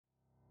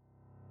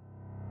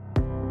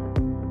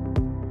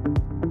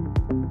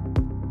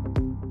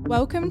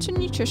Welcome to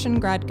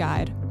Nutrition Grad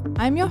Guide.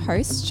 I'm your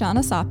host,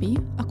 Shana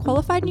Sapi, a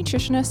qualified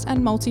nutritionist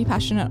and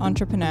multi-passionate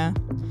entrepreneur.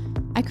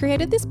 I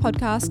created this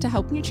podcast to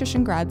help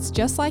nutrition grads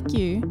just like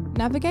you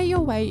navigate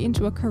your way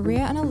into a career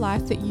and a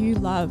life that you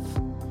love.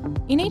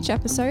 In each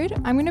episode,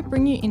 I'm going to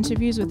bring you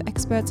interviews with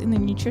experts in the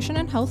nutrition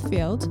and health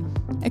field,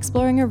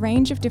 exploring a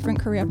range of different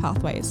career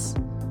pathways.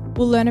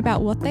 We'll learn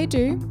about what they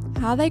do,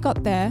 how they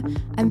got there,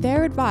 and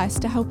their advice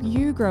to help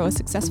you grow a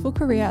successful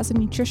career as a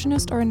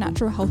nutritionist or a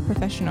natural health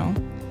professional.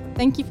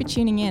 Thank you for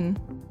tuning in.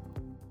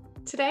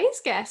 Today's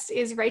guest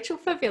is Rachel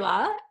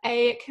Favilla,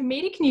 a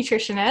comedic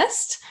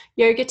nutritionist,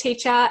 yoga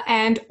teacher,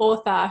 and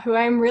author who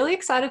I'm really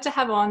excited to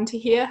have on to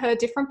hear her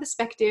different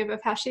perspective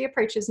of how she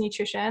approaches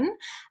nutrition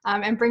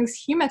and brings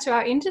humour to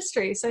our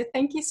industry. So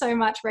thank you so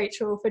much,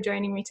 Rachel, for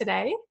joining me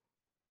today.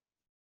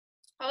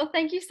 Oh,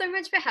 thank you so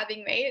much for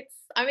having me.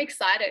 I'm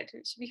excited.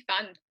 It should be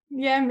fun.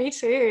 Yeah, me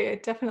too.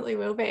 It definitely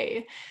will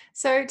be.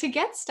 So to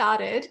get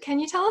started, can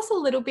you tell us a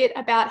little bit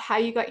about how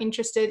you got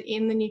interested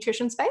in the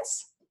nutrition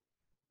space?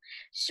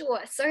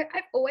 Sure. So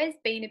I've always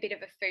been a bit of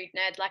a food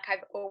nerd. Like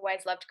I've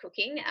always loved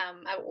cooking.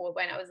 Or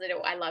when I was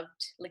little, I loved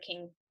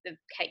licking the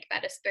cake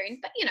batter spoon.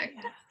 But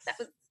that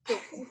was still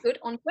good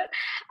on foot.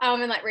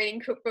 And like reading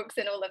cookbooks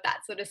and all of that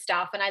sort of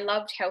stuff. And I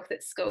loved health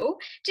at school.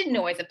 Didn't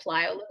always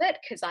apply all of it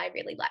because I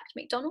really liked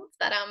McDonald's.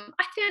 But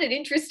I found it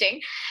interesting.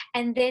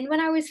 And then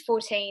when I was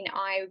 14,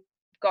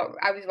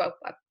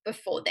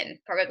 before then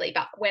probably,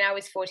 but when I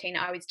was 14,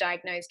 I was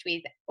diagnosed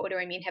with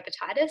autoimmune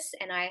hepatitis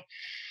and I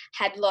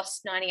had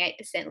lost 98%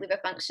 liver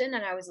function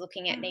and I was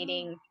looking at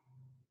needing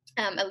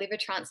a liver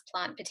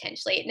transplant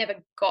potentially. It never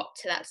got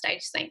to that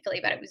stage,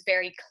 thankfully, but it was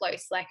very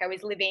close. Like I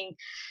was living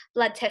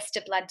blood test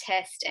to blood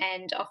test,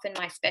 and often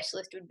my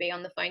specialist would be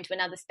on the phone to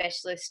another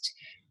specialist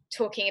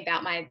talking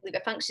about my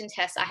liver function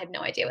test. I had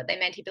no idea what they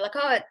meant. He'd be like,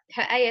 "Oh,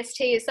 her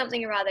AST is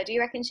something or other. Do you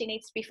reckon she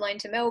needs to be flown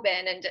to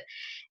Melbourne?" And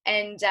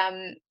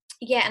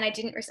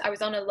I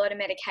was on a lot of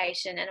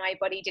medication and my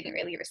body didn't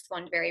really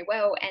respond very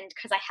well. And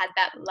because I had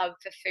that love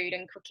for food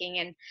and cooking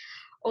and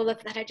all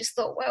of that, I just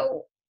thought,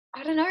 well,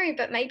 I don't know,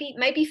 but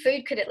maybe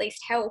food could at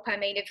least help. I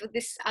mean, if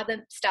this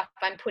other stuff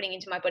I'm putting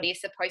into my body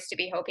is supposed to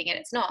be helping and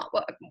it's not,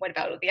 what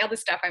about all the other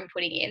stuff I'm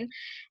putting in?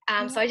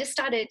 So I just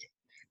started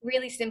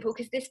really simple,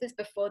 because this was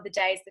before the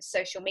days of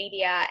social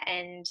media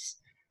and,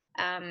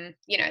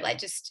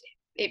 just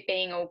it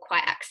being all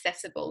quite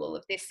accessible, all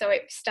of this. So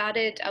it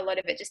started, a lot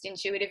of it just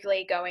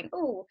intuitively going,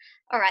 oh,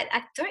 all right,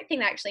 I don't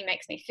think that actually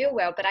makes me feel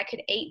well, but I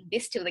could eat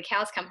this till the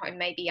cows come home.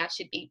 Maybe I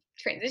should be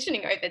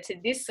transitioning over to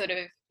this sort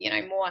of,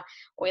 more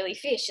oily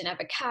fish and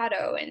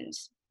avocado and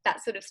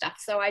that sort of stuff.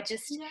 So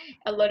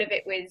a lot of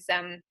it was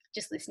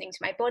just listening to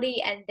my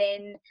body, and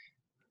then,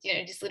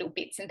 just little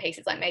bits and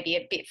pieces, like maybe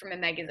a bit from a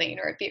magazine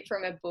or a bit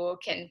from a book.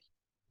 And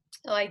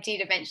I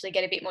did eventually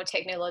get a bit more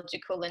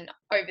technological and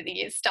over the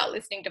years start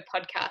listening to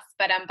podcasts.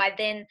 But by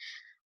then,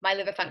 my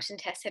liver function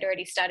test had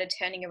already started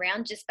turning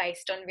around, just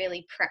based on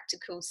really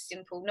practical,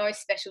 simple, no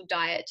special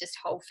diet, just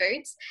whole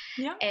foods.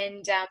 Yeah.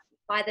 And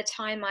by the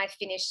time I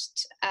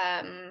finished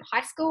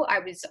high school, I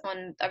was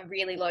on a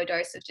really low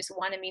dose of just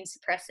one immune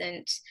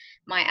suppressant.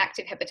 My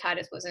active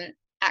hepatitis wasn't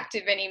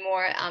active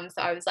anymore.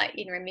 So I was like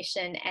in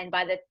remission. And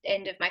by the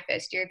end of my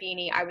first year of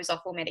uni, I was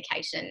off all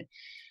medication.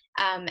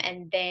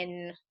 And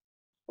then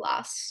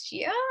last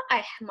year,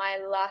 my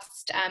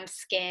last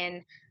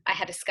scan, I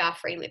had a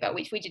scar-free liver,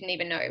 which we didn't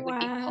even know would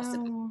be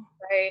possible.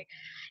 So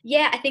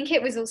I think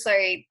it was also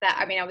that,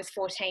 I was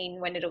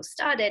 14 when it all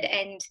started,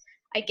 and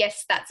I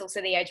guess that's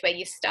also the age where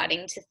you're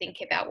starting to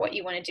think about what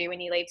you want to do when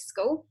you leave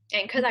school.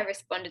 And because I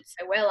responded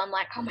so well, I'm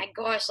like, oh my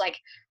gosh, like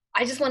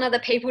I just want other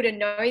people to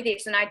know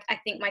this. And I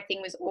think my thing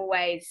was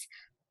always,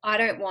 I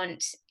don't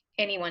want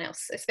anyone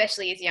else,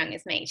 especially as young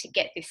as me, to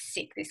get this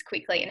sick this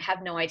quickly and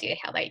have no idea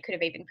how they could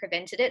have even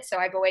prevented it. So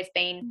I've always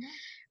been,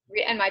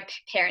 and my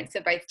parents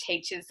are both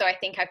teachers, so I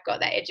think I've got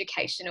that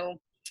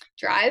educational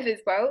drive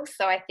as well.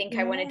 So I think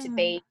I wanted to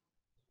be,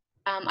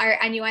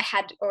 I knew I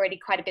had already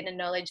quite a bit of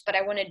knowledge, but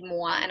I wanted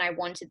more, and I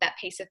wanted that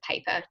piece of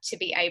paper to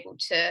be able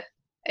to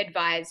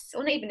advise,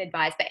 or not even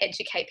advise, but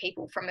educate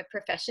people from a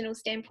professional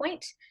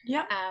standpoint.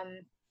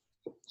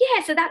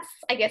 So that's,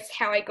 I guess,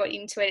 how I got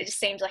into it. It just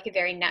seemed like a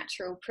very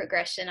natural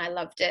progression. I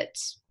loved it.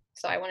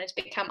 So I wanted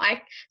to become,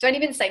 I don't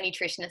even say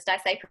nutritionist, I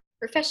say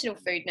professional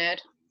food nerd.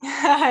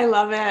 I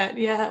love it.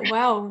 Yeah.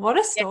 Wow. What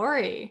a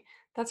story.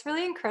 That's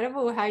really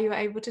incredible how you were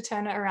able to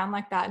turn it around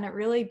like that. And it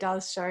really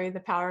does show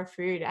the power of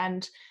food.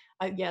 And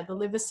the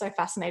liver's so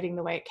fascinating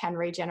the way it can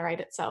regenerate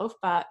itself.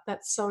 But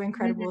that's so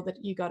incredible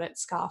that you got it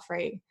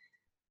scar-free.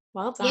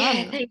 Well done.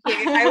 Yeah, thank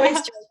you. I always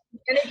joke,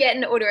 you're going to get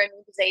an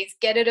autoimmune disease,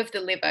 get it of the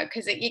liver,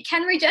 because it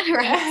can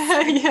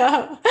regenerate.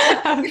 Yeah,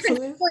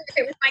 absolutely. If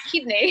it was my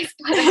kidneys.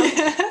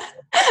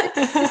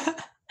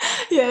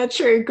 Yeah,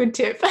 true. Good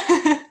tip.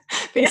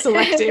 Be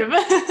selective.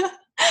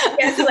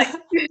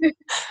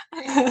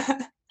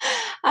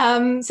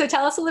 So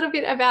tell us a little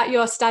bit about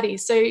your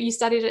studies. So you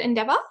studied at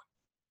Endeavour?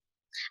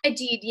 I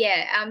did,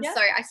 yeah. Yeah.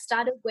 So I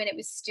started when it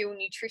was still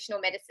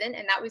nutritional medicine,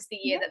 and that was the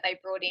year Yeah. that they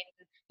brought in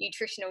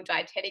nutritional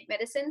dietetic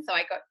medicine. So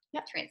I got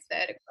Yeah.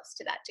 transferred across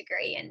to that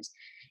degree, and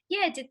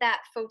yeah, did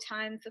that full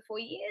time for 4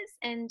 years,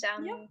 and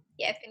Yeah.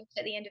 yeah, finished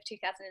at the end of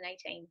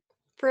 2018.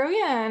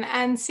 Brilliant.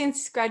 And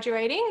since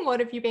graduating, what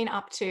have you been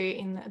up to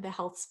in the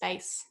health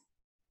space?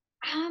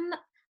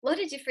 A lot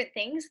of different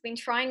things. Been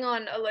trying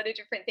on a lot of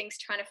different things,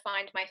 trying to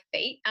find my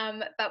feet.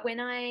 But when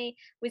I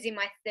was in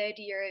my third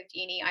year of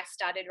uni, I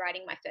started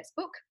writing my first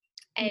book,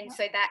 and Yeah.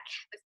 so that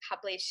was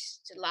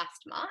published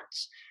last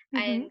March. Mm-hmm.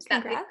 And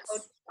that is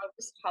called. Congrats. I'll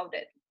just hold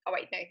it. Oh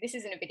wait, no, this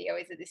isn't a video,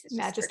 is it? This is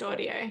Nah, just just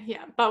recording. audio.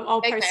 Yeah. But I'll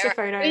Okay, post all a right.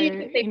 photo So you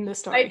can see. in the Okay,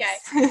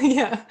 stories.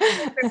 Yeah.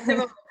 never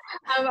mind.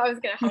 I was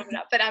going to hold it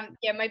up, but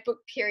yeah, my book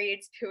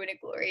Periods, Poo and a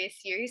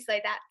Glorious You. So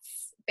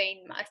that's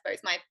been, I suppose,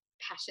 my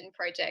passion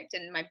project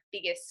and my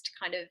biggest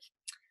kind of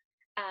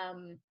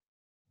um,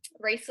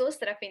 resource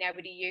that I've been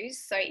able to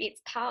use. So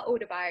it's part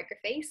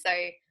autobiography, so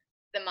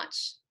the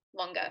much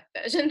longer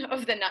version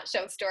of the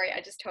nutshell story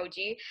I just told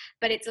you,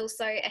 but it's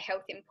also a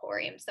health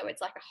emporium. So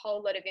it's like a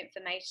whole lot of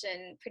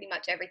information, pretty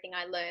much everything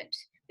I learnt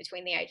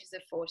between the ages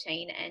of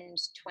 14 and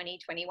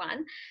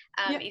 2021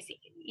 Yeah. is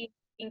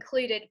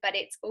included, but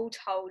it's all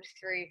told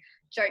through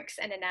jokes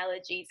and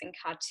analogies and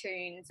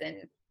cartoons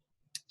and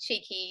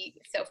cheeky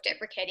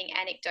self-deprecating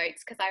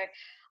anecdotes, because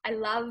I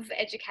love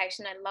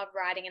education, I love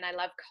writing, and I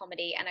love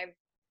comedy, and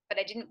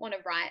I didn't want to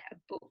write a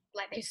book.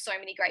 Like, there's so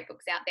many great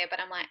books out there, but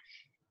I'm like,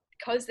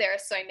 because there are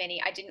so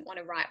many, I didn't want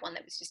to write one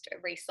that was just a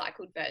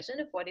recycled version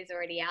of what is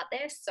already out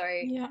there. So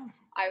Yeah.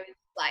 I was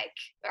like,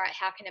 all right,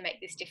 how can I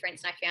make this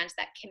difference? And I found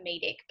that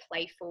comedic,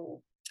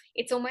 playful,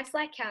 it's almost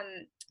like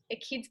a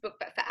kid's book,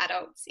 but for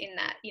adults, in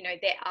that,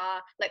 there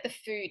are like the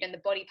food and the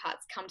body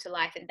parts come to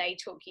life, and they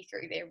talk you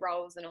through their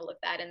roles and all of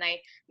that. And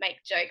they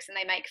make jokes and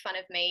they make fun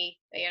of me,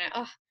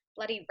 oh,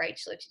 bloody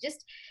Rachel. If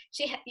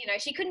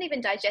she couldn't even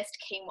digest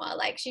quinoa.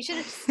 Like, she should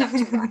have just stuck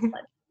to rice.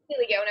 Like,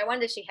 silly girl. No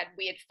wonder she had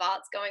weird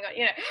farts going on,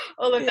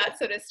 all of Yeah. that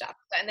sort of stuff.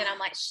 And then I'm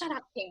like, shut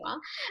up, quinoa.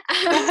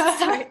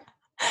 So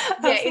That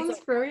yeah, it's sounds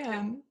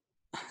brilliant.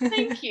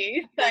 thank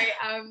you. So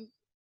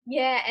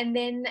yeah, and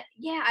then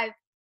yeah,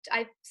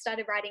 I've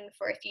started writing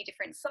for a few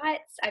different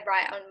sites. I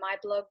write on my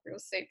blog, Real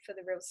Soup for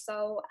the Real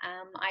Soul.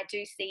 I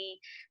do see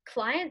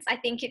clients. I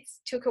think it's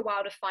took a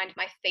while to find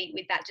my feet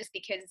with that, just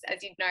because,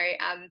 as you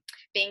know,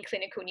 being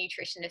clinical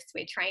nutritionists,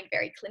 we're trained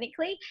very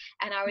clinically,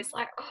 and I was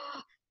like,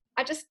 oh,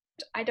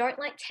 I don't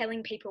like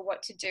telling people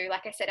what to do.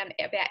 Like I said, I'm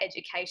about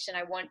education.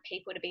 I want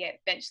people to be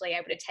eventually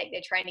able to take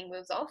their training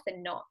wheels off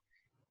and not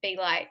be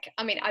like,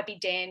 I mean, I'd be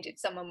damned if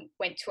someone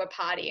went to a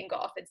party and got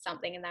offered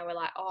something and they were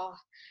like, oh,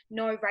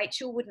 no,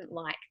 Rachel wouldn't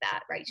like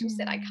that. Rachel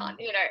said I Mm. can't,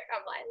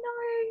 I'm like,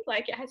 no,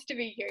 like, it has to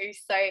be you.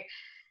 So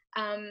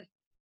um,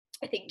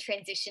 I think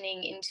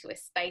transitioning into a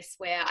space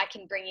where I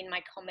can bring in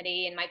my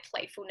comedy and my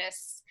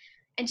playfulness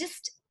and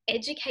just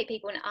educate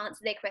people and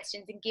answer their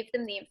questions and give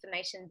them the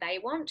information they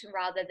want,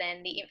 rather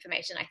than the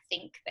information I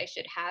think they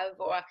should have,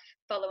 or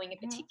following a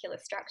Yeah. particular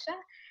structure.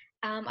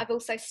 I've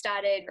also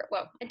started,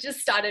 well, I just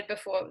started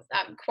before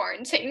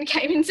quarantine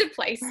came into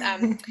place,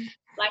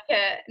 like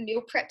a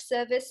meal prep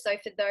service. So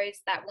for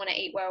those that want to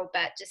eat well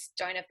but just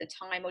don't have the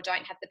time or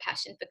don't have the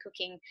passion for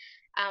cooking,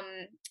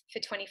 um, for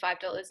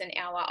 $25 an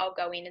hour, I'll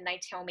go in and they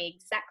tell me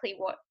exactly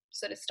what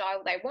sort of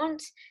style they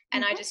want,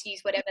 and I Mhm. just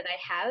use whatever they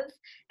have.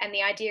 And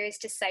the idea is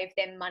to save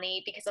them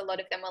money, because a lot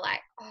of them are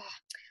like, oh,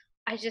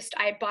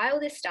 I buy all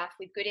this stuff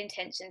with good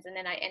intentions, and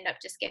then I end up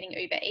just getting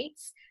Uber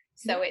Eats.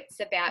 So Yeah. it's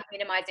about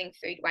minimizing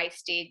food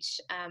wastage.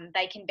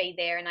 They can be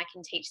there and I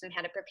can teach them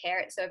how to prepare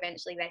it, so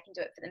eventually they can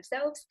do it for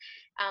themselves.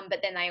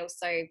 But then they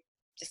also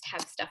just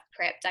have stuff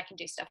prepped. I can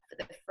do stuff for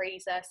the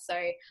freezer.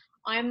 So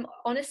I'm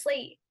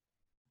honestly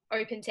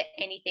open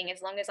to anything,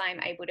 as long as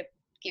I'm able to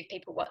give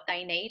people what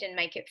they need and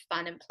make it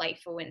fun and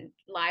playful and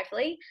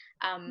lively.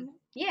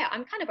 Yeah,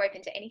 I'm kind of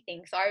open to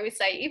anything. So I always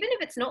say, even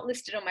if it's not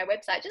listed on my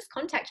website, just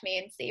contact me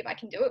and see if I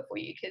can do it for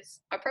you,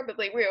 because I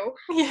probably will.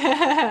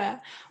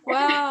 Yeah.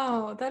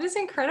 Wow, that is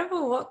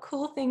incredible. What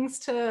cool things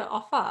to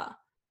offer.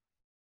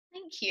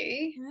 Thank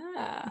you.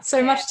 Yeah, so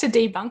Yeah. much to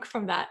debunk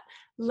from that.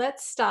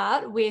 Let's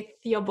start with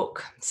your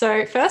book.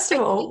 So, first of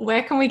Okay. all,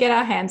 where can we get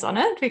our hands on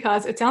it?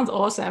 Because it sounds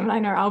awesome. I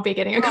know I'll be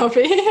getting a Oh,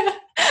 copy. oh,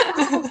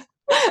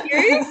 thank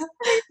you.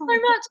 Thank you so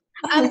much.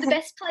 The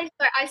best place,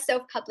 so I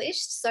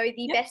self-published, so the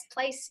Yep, best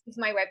place is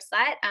my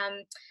website, all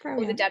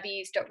the brilliant.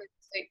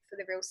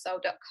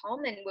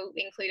 w's.soupfortherealsoul.com, and we'll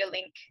include a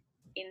link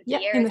in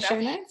Yep, here in as the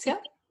well. show notes.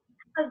 Yep.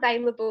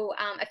 Available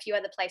a few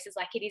other places,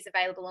 like it is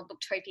available on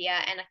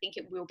Booktopia, and I think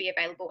it will be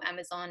available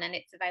Amazon, and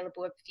it's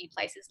available a few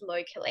places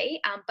locally,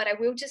 but I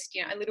will just,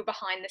 a little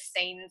behind the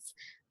scenes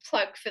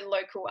plug for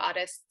local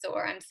artists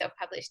or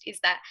self-published, is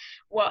that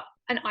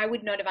and I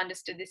would not have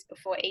understood this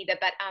before either,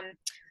 but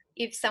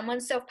if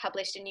someone's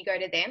self-published and you go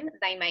to them,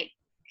 they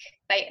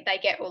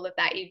get all of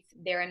that. If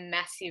there are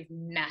massive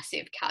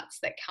cuts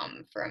that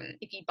come from,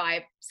 if you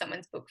buy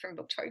someone's book from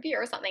Booktopia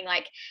or something,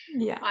 like,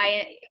 Yeah.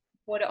 I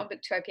bought it on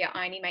Booktopia,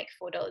 I only make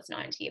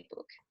 $4.90 a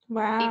book,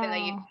 even though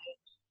you Wow. pay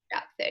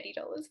about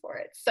 $30 for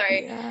it. So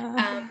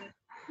Yeah.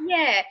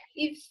 Yeah,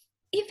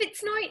 if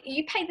it's not,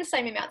 you pay the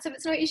same amount, so if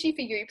it's no issue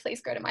for you,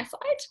 please go to my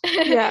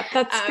site. Yeah,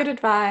 that's um, good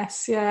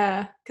advice.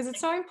 Yeah, because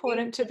it's so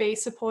important to be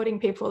supporting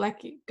people.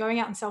 Like going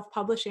out and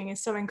self-publishing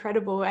is so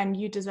incredible, and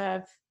you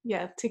deserve,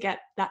 yeah, to get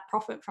that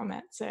profit from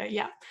it. So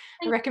yeah, I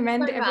Thank you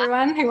recommend so much.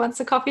 everyone who wants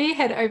a copy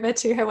head over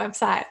to her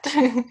website.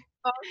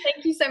 Oh,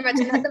 thank you so much.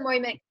 And at the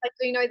moment, I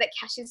do know that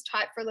cash is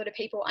tight for a lot of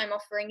people. I'm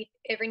offering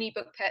every new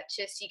book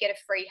purchase, you get a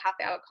free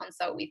half-hour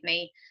consult with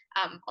me,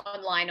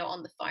 online or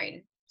on the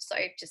phone. So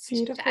just to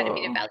add a bit of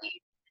Beautiful. value,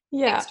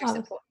 Yeah, extra oh,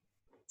 support.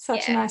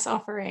 such a Yeah. nice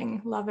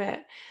offering. Love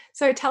it.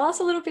 So tell us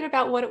a little bit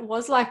about what it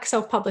was like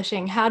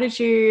self-publishing. How did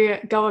you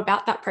go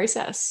about that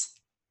process?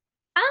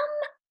 Um,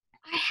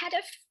 I had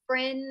a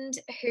friend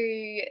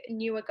who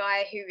knew a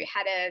guy who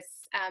had a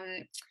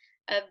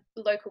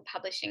local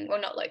publishing, well,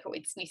 not local,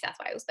 it's New South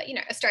Wales, but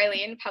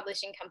Australian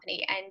publishing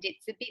company, and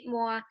it's a bit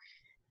more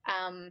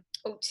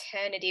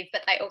alternative,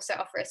 but they also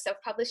offer a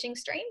self-publishing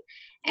stream.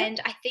 Yep.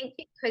 And I think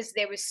because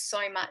there was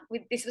so much,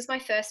 with this was my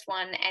first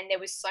one, and there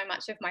was so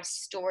much of my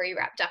story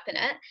wrapped up in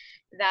it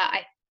that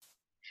I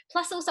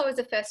plus also as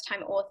a first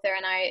time author,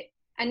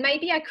 and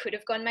maybe I could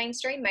have gone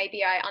mainstream,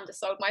 maybe I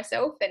undersold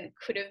myself and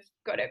could have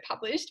got it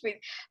published with,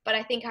 but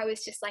I think I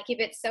was just like, if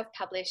it's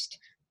self-published,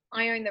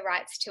 I own the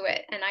rights to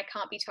it, and I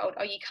can't be told,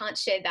 oh, you can't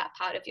share that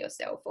part of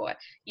yourself, or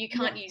you Yeah.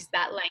 can't use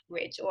that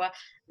language, or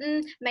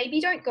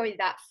maybe don't go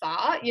that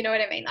far. You know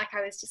what I mean? Like,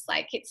 I was just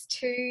like, it's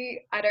too,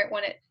 I don't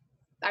want it,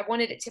 I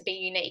wanted it to be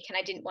unique, and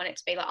I didn't want it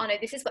to be like, oh no,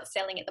 this is what's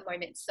selling at the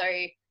moment, so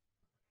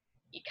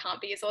you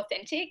can't be as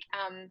authentic.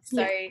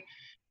 So Yeah.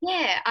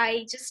 yeah,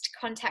 I just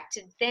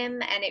contacted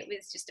them, and it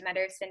was just a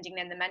matter of sending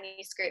them the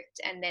manuscript,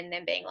 and then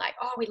them being like,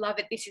 "Oh, we love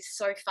it. This is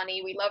so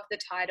funny. We love the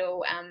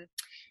title."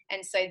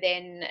 And so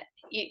then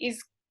it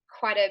is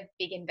quite a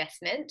big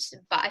investment,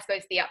 but I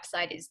suppose the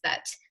upside is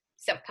that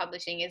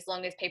self-publishing, as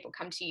long as people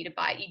come to you to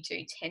buy it, you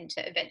do tend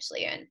to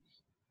eventually earn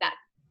that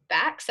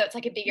back. So it's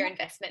like a bigger Yeah.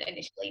 investment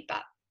initially,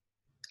 but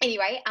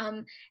anyway,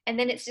 and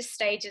then it's just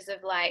stages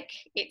of like,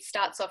 it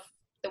starts off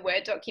the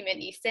Word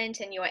document you sent,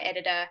 and your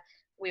editor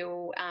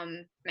will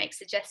make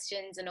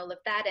suggestions and all of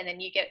that, and then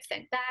you get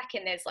sent back,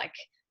 and there's like,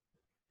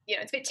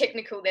 it's a bit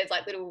technical, there's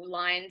like little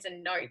lines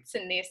and notes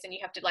and this, and you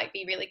have to like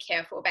be really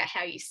careful about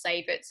how you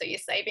save it, so you're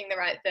saving the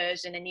right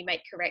version, and you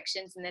make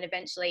corrections, and then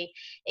eventually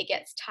it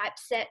gets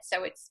typeset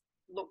so it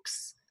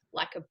looks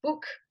like a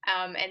book,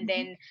 and Mhm.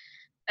 then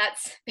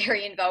that's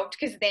very involved,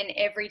 because then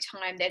every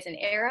time there's an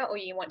error or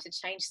you want to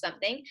change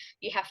something,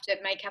 you have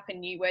to make up a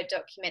new Word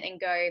document and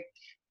go,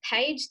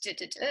 page,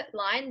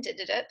 line,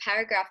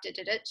 paragraph,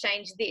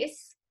 change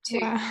this to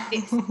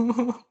this.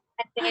 Wow.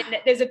 And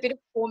then there's a bit of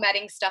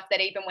formatting stuff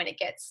that even when it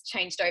gets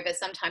changed over,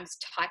 sometimes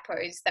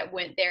typos that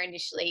weren't there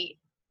initially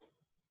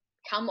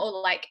come,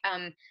 or like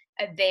a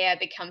there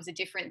becomes a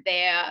different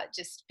there,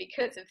 just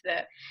because of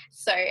the,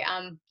 so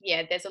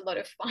yeah, there's a lot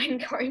of fine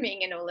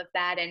combing and all of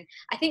that. And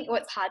I think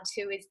what's hard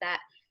too is that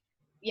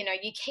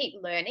you keep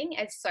learning.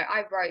 As so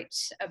I wrote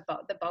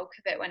about the bulk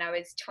of it when I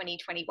was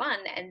 2021,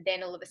 and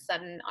then all of a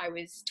sudden I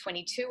was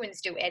 22 and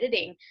still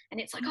editing,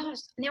 and it's like, oh,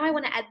 now I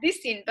want to add this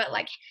in, but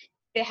like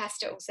there has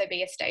to also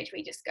be a stage where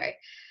you just go,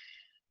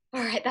 all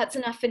right, that's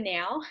enough for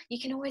now. You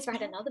can always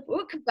write another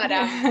book, but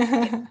it's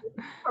Yeah.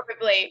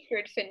 probably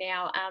good for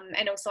now.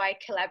 And also I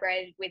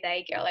collaborated with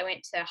a girl I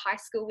went to high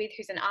school with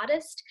who's an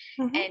artist,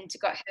 Mhm. and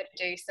got her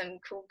to do some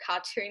cool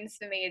cartoons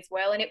for me as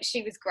well. And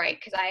she was great,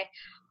 because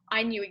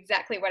I knew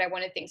exactly what I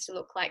wanted things to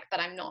look like,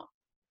 but I'm not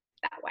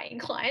that way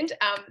inclined.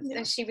 Yeah.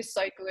 And she was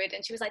so good,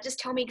 and she was like, just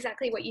tell me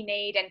exactly what you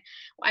need. And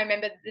I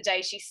remember the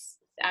day she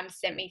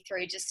sent me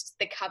through just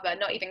the cover,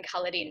 not even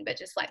colored in, but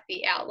just like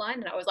the outline,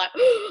 and I was like,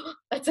 oh,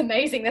 that's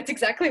amazing, that's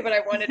exactly what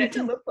I wanted it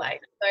to look like.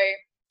 So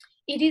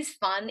it is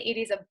fun, it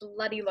is a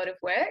bloody lot of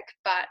work,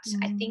 but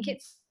I think Mm.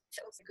 it's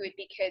also good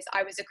because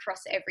I was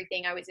across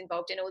everything, I was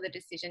involved in all the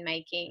decision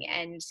making,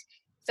 and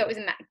so it was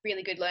a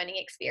really good learning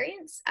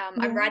experience.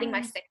 I'm writing my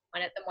Yeah. second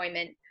one at the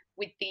moment,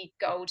 with the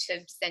goal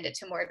to send it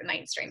to more of a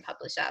mainstream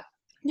publisher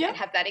Yep. and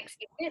have that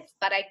experience.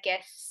 But I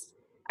guess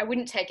I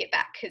wouldn't take it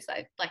back, because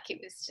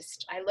it was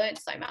just, I learned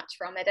so much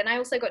from it. And I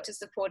also got to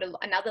support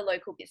another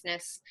local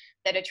business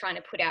that are trying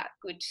to put out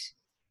good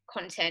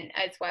content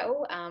as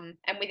well.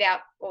 And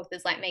without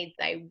authors like me,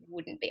 they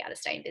wouldn't be able to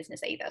stay in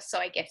business either. So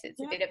I guess it's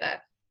a Yep. bit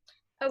of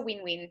a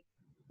win-win.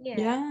 Yeah.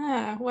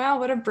 Yeah. Wow,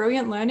 what a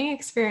brilliant learning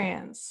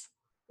experience.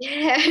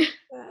 Yeah.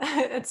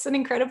 It's an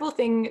incredible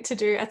thing to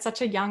do at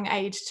such a young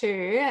age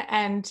too.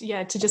 And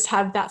yeah, to just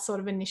have that sort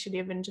of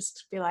initiative and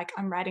just be like,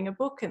 I'm writing a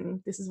book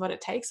and this is what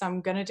it takes. I'm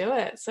going to do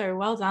it. So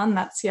well done.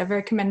 That's, yeah,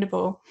 very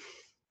commendable.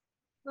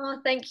 Oh,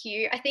 thank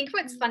you. I think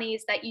what's funny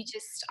is that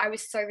I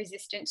was so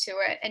resistant to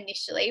it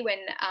initially when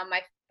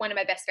one of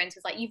my best friends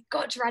was like, you've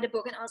got to write a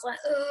book. And I was like,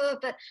 oh,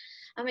 but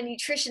I'm a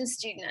nutrition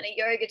student and a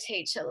yoga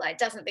teacher. Like,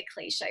 doesn't the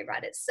cliche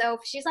write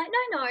itself? She's like,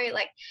 no.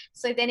 Like,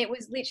 so then it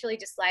was literally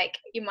just like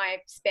in my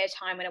spare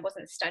time when I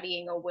wasn't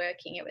studying or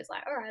working, it was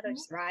like, all right, I'll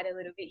just write a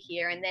little bit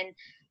here. And then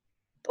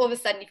all of a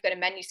sudden you've got a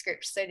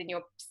manuscript. So then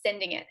you're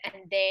sending it.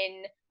 And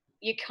then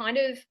you kind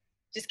of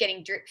just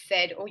getting drip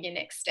fed all your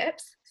next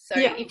steps. So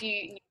Yeah. if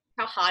you knew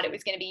how hard it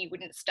was going to be, you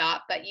wouldn't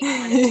start, but you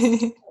kind of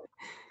just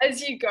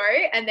as you go,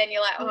 and then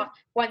you're like, oh,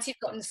 once you've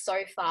gotten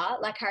so far,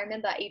 like I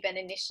remember even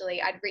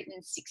initially I'd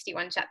written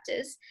 61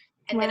 chapters,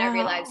 and then I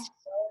realized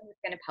no one was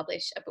going to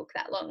publish a book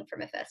that long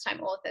from a first time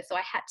author, so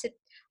I had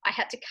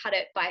to cut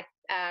it by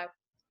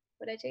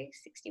what did I do,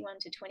 61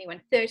 to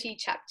 21, 30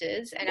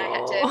 chapters, and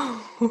I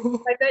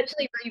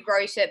virtually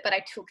rewrote it, but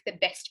I took the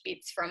best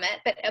bits from it.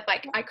 But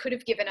like I could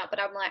have given up,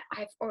 but I'm like,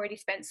 I've already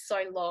spent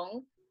so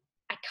long,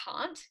 I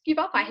can't give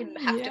up. I have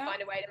to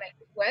find a way to make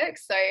it work.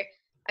 So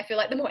I feel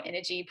like the more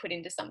energy you put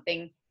into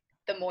something,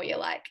 the more you're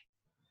like,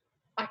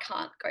 I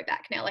can't go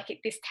back now. Like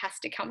this has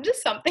to come to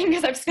something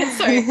because I've spent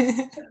so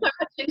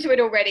much into it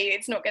already.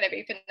 It's not going to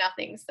be for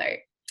nothing. So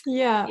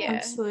yeah,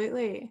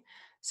 absolutely.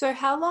 So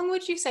how long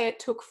would you say it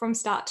took from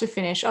start to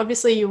finish?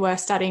 Obviously you were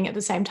studying at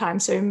the same time,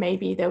 so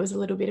maybe there was a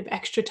little bit of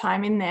extra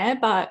time in there,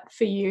 but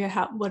for you,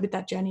 what did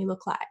that journey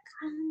look like?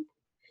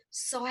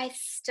 So I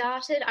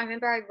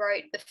remember I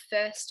wrote the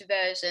first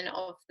version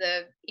of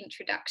the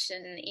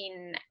introduction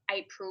in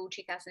April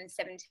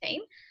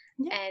 2017.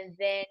 Yeah. And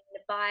then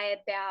by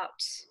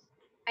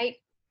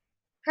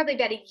probably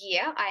about a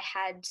year,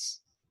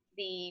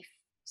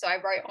 so I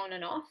wrote on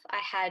and off. I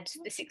had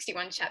the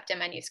 61 chapter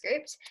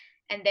manuscript.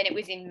 And then it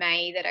was in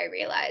May that I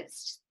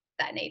realized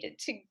that needed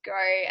to go.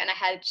 And I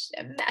had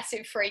a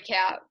massive freak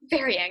out,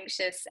 very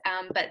anxious.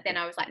 But then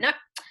I was like, nope.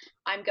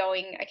 I'm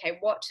going, okay,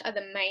 what are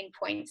the main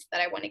points that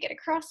I want to get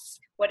across?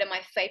 What are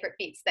my favorite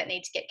bits that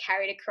need to get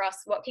carried across?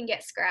 What can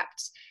get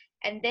scrapped?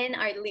 And then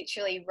I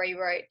literally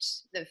rewrote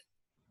the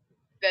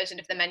version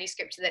of the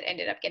manuscript that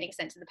ended up getting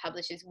sent to the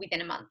publishers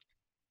within a month.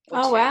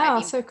 Oh,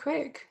 wow, so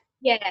quick.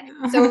 Yeah.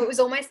 So it was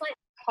almost like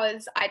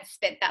because I'd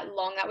spent that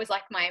long, that was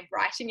like my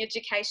writing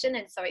education.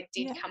 And so it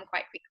did come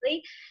quite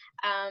quickly.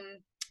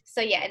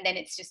 So yeah, and then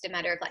it's just a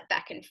matter of like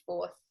back and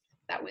forth.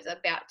 That was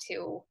about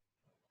till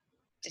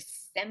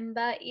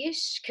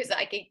December-ish, because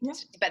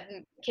but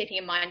keeping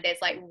in mind there's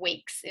like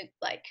weeks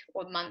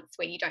or months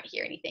where you don't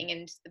hear anything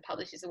and the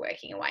publishers are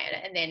working away at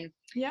it, and then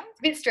it's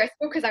a bit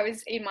stressful because I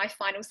was in my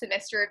final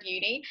semester of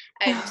uni,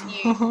 and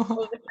you all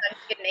of a sudden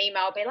get an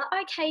email be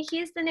like, okay,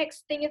 here's the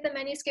next thing of the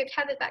manuscript,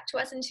 have it back to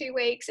us in 2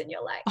 weeks, and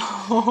you're like,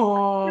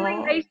 I'm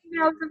doing 18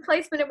 hours of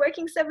placement and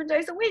working 7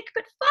 days a week,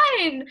 but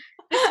fine,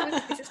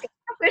 this is going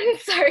to happen.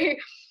 So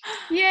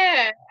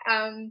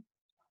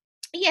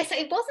so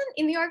it wasn't,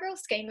 in the overall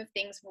scheme of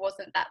things,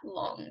 wasn't that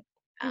long.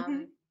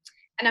 And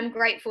I'm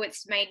grateful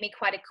it's made me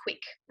quite a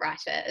quick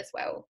writer as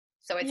well.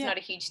 So it's not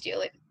a huge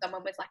deal if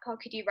someone was like, oh,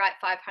 could you write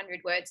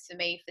 500 words for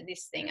me for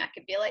this thing? I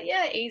could be like,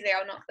 yeah, easy.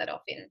 I'll knock that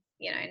off in,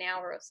 an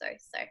hour or so.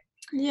 So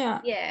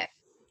yeah.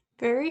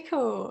 Very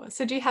cool.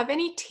 So do you have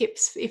any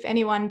tips if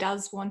anyone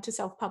does want to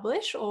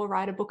self-publish or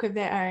write a book of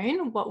their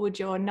own? What would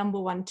your number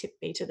one tip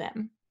be to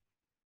them?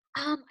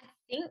 I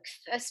think,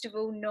 first of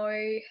all,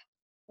 know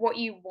what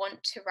you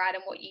want to write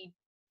and what you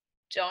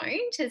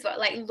don't as well.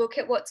 Like, look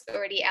at what's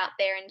already out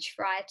there and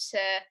try to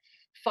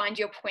find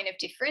your point of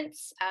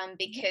difference,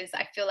 because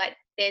I feel like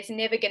there's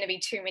never going to be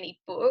too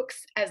many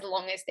books as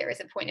long as there is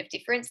a point of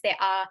difference. There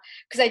are,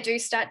 because I do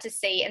start to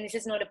see, and this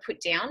is not a put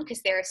down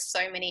because there are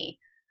so many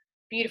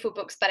beautiful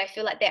books, but I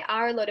feel like there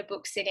are a lot of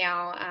books in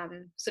our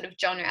sort of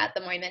genre at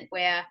the moment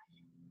where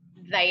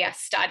they are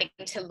starting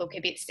to look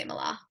a bit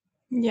similar.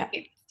 Yeah.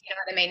 You know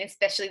what I mean?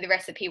 Especially the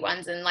recipe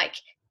ones, and like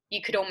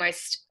you could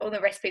almost, all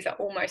the recipes are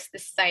almost the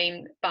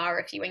same bar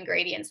a few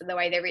ingredients and the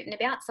way they're written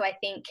about. So I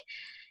think,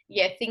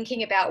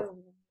 thinking about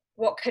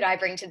what could I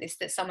bring to this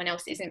that someone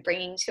else isn't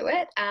bringing to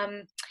it.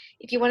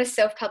 If you want to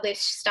self-publish,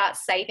 start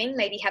saving,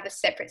 maybe have a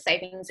separate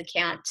savings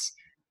account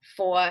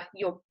for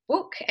your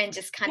book and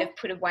just kind of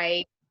put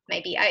away,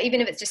 maybe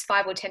even if it's just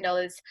 $5 or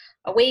 $10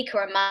 a week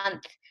or a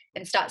month,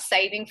 and start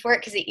saving for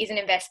it, because it is an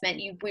investment.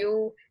 You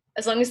will,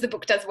 as long as the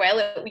book does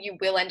well, you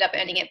will end up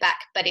earning it back,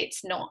 but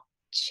it's not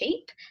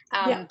cheap,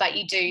 but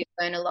you do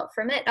learn a lot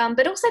from it,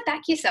 but also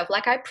back yourself.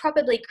 Like, I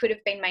probably could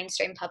have been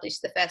mainstream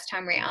published the first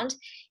time around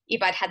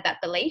if I'd had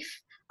that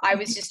belief. I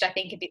was just, I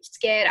think, a bit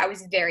scared. I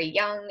was very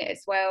young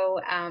as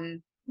well,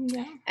 and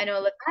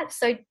all of that.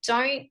 So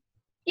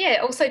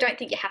also don't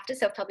think you have to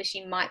self-publish.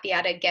 You might be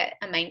able to get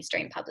a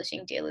mainstream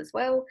publishing deal as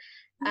well.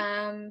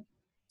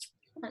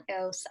 What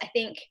else? I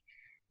think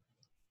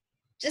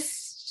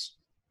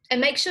and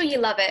make sure you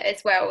love it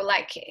as well,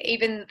 like,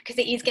 even because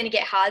it is going to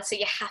get hard, so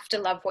you have to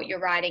love what you're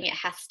writing. It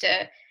has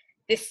to,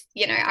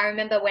 I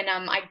remember when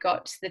I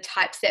got the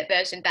typeset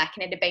version back,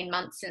 and it had been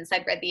months since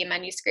I'd read the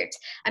manuscript,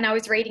 and I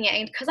was reading it,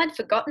 and because I'd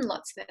forgotten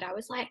lots of it, I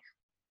was like,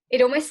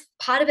 it almost,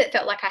 part of it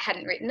felt like I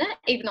hadn't written it,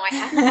 even though I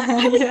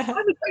hadn't.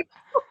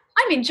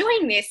 I'm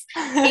enjoying this,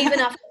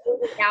 even after all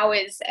the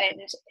hours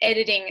and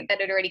editing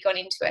that had already gone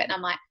into it, and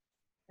I'm like,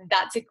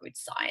 that's a good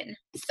sign.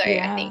 So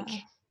I think,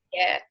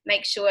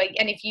 make sure,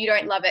 and if you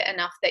don't love it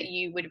enough that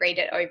you would read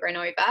it over and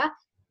over,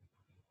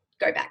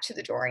 go back to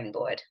the drawing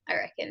board, I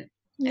reckon,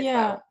 as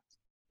well.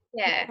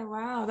 Yeah. Oh,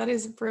 wow, that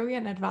is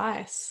brilliant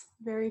advice.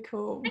 Very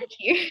cool. Thank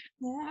you.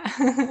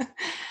 Yeah.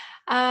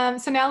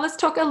 So now let's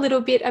talk a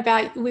little bit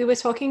about, we were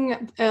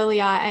talking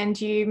earlier and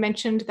you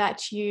mentioned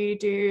that you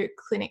do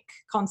clinic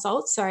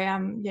consults, your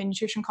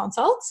nutrition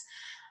consults.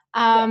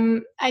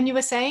 And you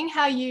were saying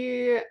how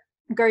you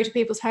go to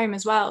people's home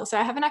as well. So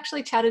I haven't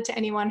actually chatted to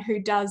anyone who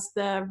does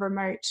the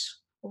remote,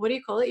 what do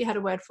you call it? You had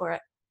a word for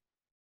it.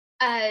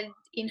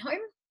 In-home?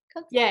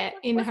 Yeah,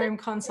 in-home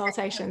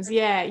consultations.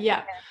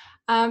 Yeah.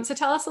 So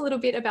tell us a little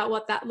bit about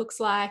what that looks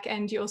like.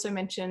 And you also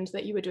mentioned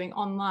that you were doing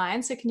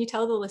online. So can you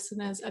tell the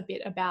listeners a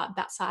bit about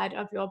that side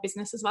of your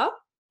business as well?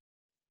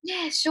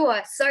 Yeah,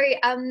 sure. So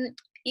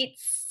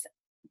it's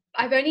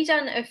I've only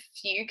done a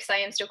few because I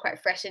am still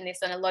quite fresh in this,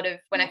 and a lot of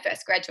when I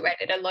first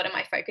graduated, a lot of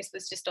my focus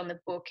was just on the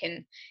book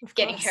and Of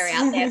getting her course.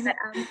 out there.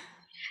 But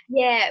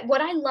yeah,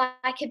 what I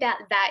like about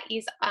that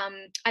is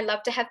I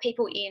love to have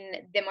people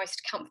in the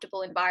most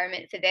comfortable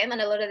environment for them, and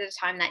a lot of the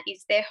time that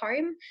is their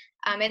home.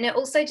 And it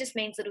also just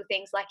means little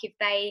things like if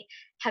they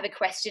have a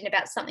question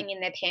about something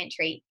in their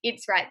pantry,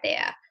 it's right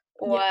there,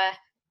 or Yeah.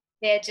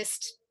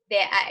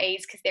 they're at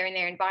ease because they're in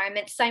their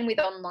environment. Same with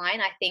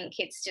online. I think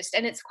it's just,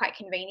 and it's quite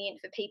convenient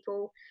for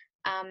people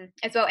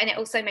as well. And it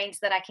also means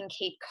that I can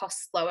keep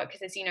costs lower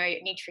because, as you know,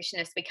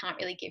 nutritionists, we can't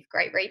really give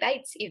great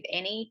rebates, if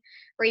any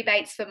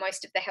rebates, for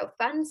most of the health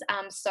funds.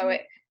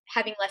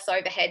 Having less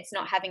overheads,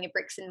 not having a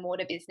bricks and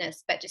mortar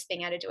business, but just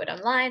being able to do it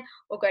online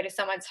or go to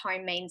someone's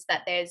home means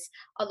that there's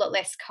a lot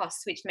less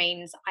costs, which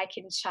means I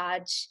can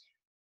charge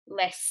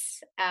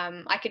less.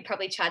 I could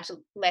probably charge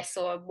less,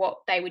 or what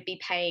they would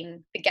be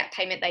paying, the gap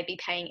payment they'd be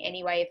paying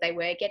anyway if they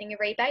were getting a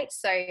rebate.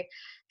 So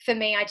for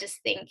me, I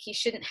just think you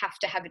shouldn't have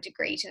to have a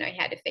degree to know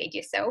how to feed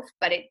yourself,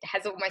 but it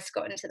has almost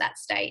gotten to that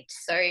state.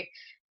 So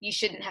you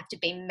shouldn't have to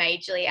be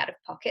majorly out of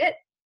pocket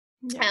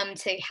Yeah.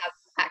 to have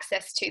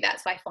access to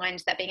that. So I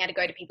find that being able to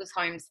go to people's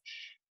homes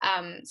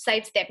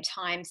saves them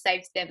time,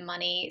 saves them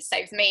money,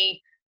 saves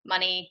me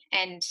money,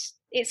 and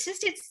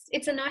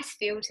it's a nice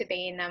feel to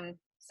be in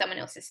someone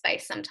else's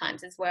space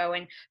sometimes as well.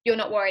 And you're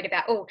not worried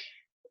about,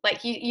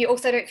 like you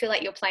also don't feel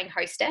like you're playing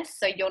hostess,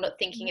 so you're not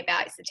thinking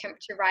about, is the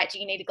temperature right, do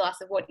you need a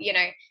glass of water,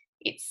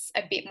 it's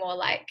a bit more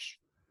like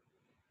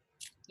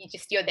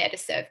you're there to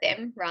serve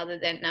them, rather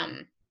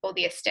than all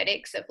the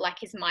aesthetics of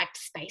like, is my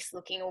space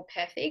looking all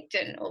perfect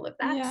and all of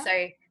that. Yeah.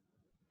 So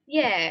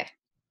yeah.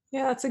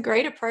 Yeah, that's a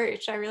great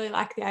approach. I really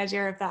like the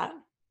idea of that.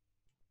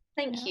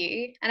 Thank Yeah.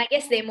 you. And I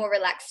guess they're more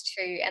relaxed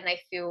too, and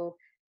they feel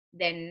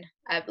then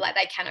like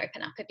they can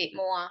open up a bit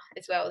more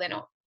as well. They're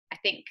not, I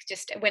think,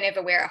 just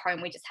whenever we're at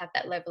home, we just have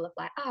that level of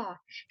like,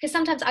 because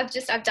sometimes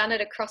I've done it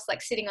across,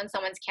 like sitting on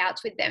someone's couch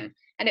with them,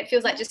 and it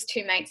feels like just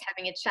two mates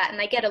having a chat, and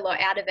they get a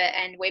lot out of it,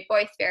 and we're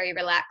both very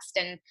relaxed.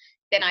 And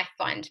then I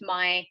find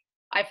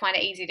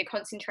it easy to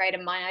concentrate,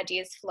 and my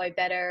ideas flow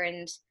better,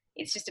 and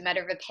it's just a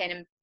matter of a pen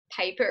and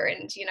paper,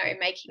 and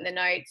making the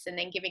notes and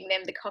then giving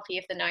them the copy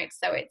of the notes.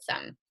 So it's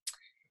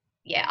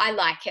yeah, I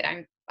like it.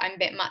 I'm a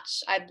bit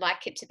much. I'd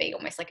like it to be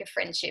almost like a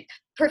friendship,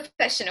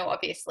 professional,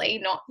 obviously,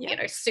 not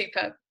Yeah.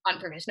 super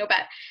unprofessional.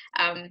 But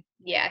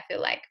yeah, I feel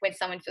like when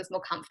someone feels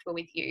more comfortable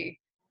with you,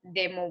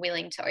 they're more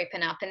willing to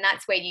open up, and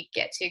that's where you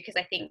get to. Because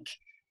I think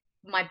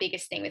my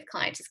biggest thing with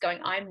clients is going,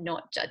 I'm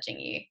not judging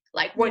you.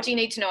 Like, what Yeah. do you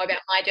need to know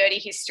about my dirty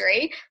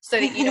history so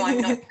that I'm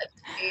not judging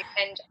you?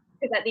 And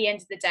because at the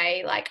end of the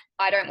day, like,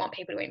 I don't want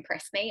people to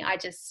impress me. I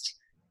just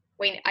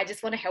want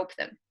to help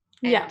them,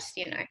 Yeah.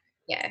 and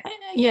yeah.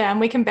 Yeah, and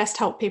we can best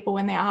help people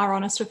when they are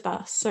honest with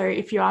us. So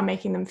if you are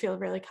making them feel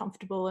really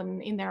comfortable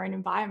and in their own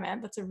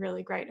environment, that's a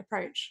really great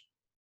approach.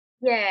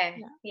 Yeah,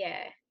 Yeah.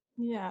 yeah.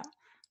 Yeah.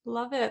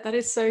 Love it. That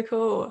is so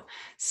cool.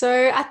 So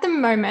at the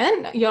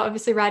moment, you're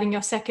obviously writing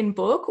your second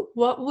book.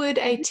 What would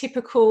a Mhm.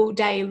 typical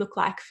day look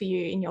like for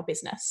you in your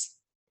business?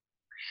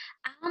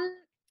 Um,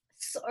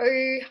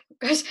 so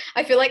gosh,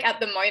 I feel like at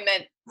the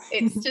moment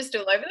it's just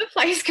all over the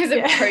place because of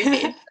Yeah.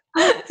 COVID.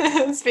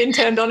 It's been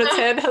turned on its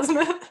head, hasn't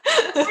I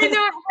it?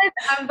 know it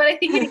has, but I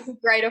think it is a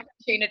great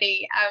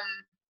opportunity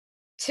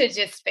to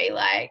just be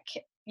like,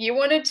 you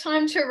wanted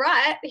time to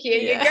write, here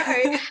you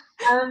go.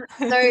 Yeah.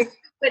 So,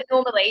 but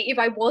normally, if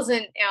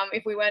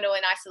we weren't all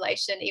in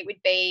isolation, it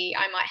would be,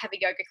 I might have a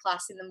yoga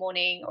class in the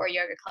morning or a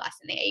yoga class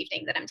in the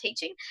evening that I'm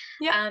teaching.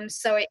 Yep.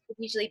 So it would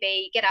usually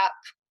be get up,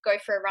 go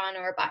for a run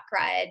or a bike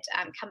ride,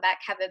 come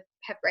back, have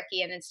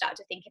brekkie, and then start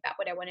to think about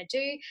what I want to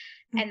do.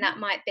 And Mhm. that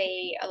might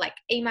be like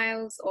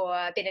emails or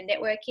a bit of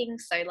networking.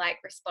 So like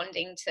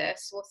responding to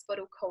source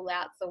bottle call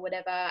outs or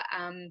whatever.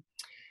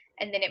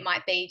 And then it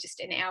might be just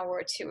an hour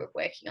or two of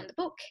working on the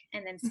book,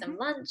 and then some Mhm.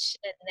 lunch,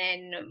 and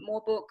then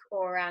more book,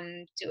 or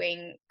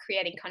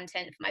creating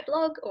content for my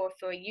blog or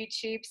for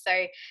YouTube.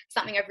 So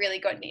something I've really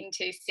gotten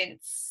into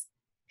since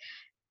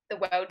the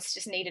world's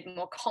just needed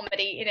more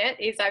comedy in it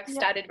is I've Yep.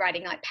 started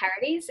writing like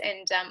parodies,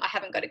 and I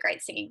haven't got a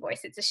great singing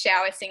voice. It's a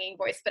shower singing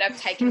voice, but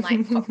I've taken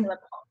like popular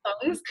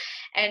pop songs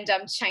and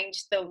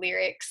changed the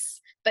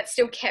lyrics, but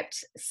still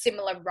kept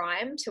similar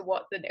rhyme to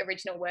what the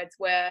original words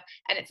were.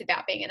 And it's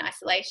about being in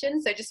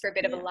isolation. So just for a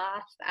bit of a Yeah.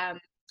 laugh,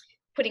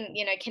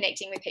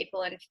 connecting with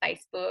people on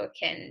Facebook,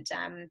 and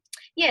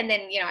yeah, and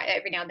then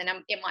every now and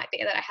then it might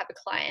be that I have a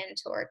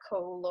client or a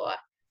call, or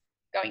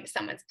going to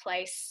someone's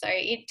place. So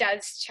it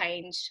does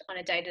change on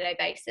a day-to-day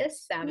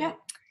basis.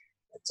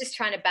 Just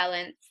trying to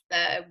balance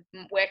the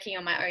working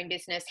on my own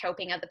business,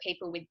 helping other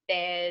people with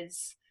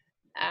theirs,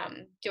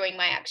 doing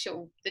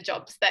the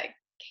jobs that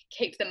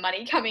keep the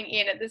money coming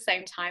in at the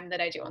same time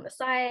that I do on the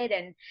side.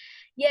 And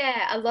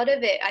a lot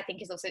of it I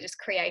think is also just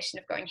creation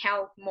of going,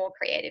 how more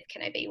creative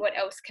can I be? What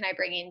else can I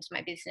bring into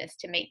my business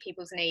to meet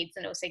people's needs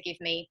and also give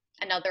me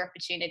another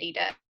opportunity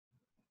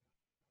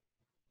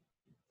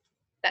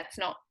that's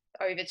not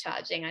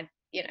overcharging,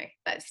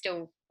 but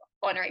still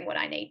honoring what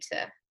I need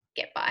to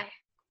get by.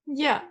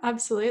 Yeah,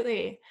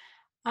 absolutely.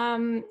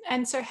 And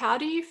so how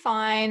do you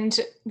find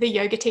the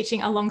yoga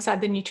teaching alongside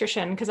the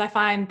nutrition? Because I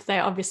find they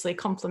obviously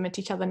complement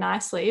each other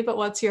nicely, but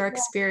what's your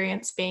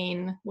experience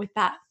been with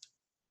that?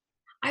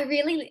 I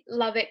really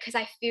love it because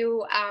I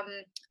feel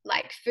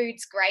like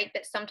food's great,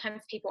 but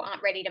sometimes people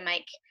aren't ready to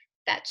make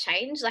that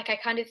change. Like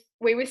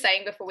we were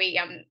saying before we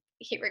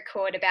hit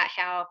record about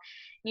how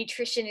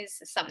nutrition is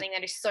something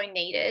that is so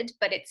needed,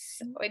 but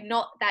it's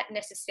not that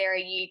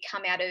necessary. You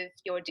come out of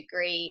your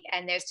degree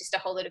and there's just a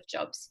whole lot of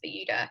jobs for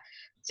you to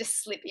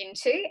just slip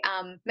into.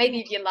 Maybe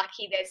if you're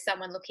lucky, there's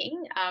someone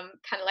looking, kind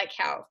of like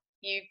how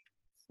you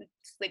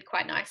slid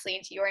quite nicely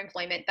into your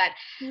employment. But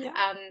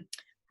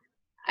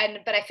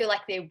but I feel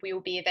like there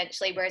will be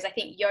eventually, whereas I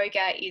think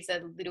yoga is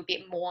a little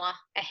bit more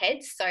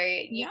ahead. So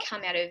you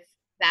come out of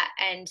that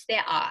and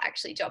there are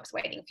actually jobs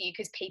waiting for you,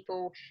 because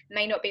people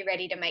may not be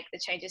ready to make the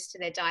changes to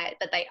their diet,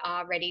 but they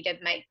are ready to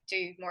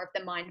do more of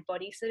the mind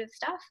body sort of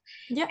stuff.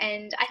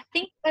 And I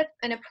think that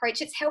an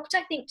approach, it's helped,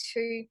 I think,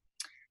 too.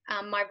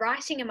 My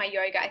writing and my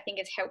yoga, I think,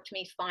 has helped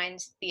me find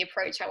the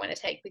approach I want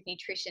to take with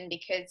nutrition,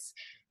 because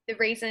the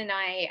reason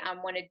I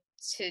wanted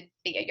to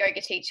be a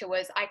yoga teacher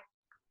was I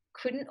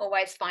couldn't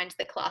always find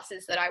the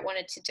classes that I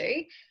wanted to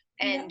do.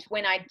 And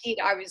when I did,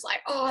 I was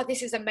like, oh,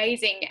 this is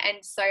amazing. And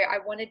so I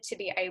wanted to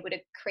be able to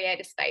create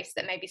a space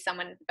that maybe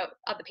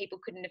other people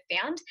couldn't have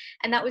found.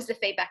 And that was the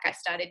feedback I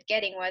started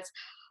getting was,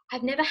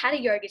 I've never had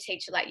a yoga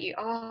teacher like you.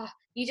 Oh,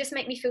 you just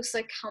make me feel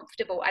so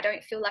comfortable. I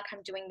don't feel like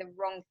I'm doing the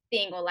wrong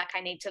thing or like I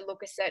need to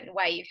look a certain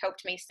way. You've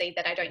helped me see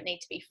that I don't need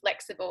to be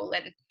flexible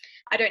and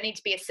I don't need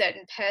to be a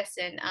certain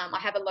person. I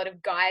have a lot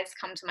of guys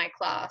come to my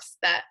class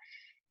that,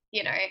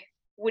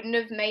 wouldn't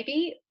have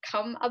maybe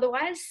come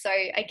otherwise. So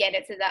again,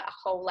 it's that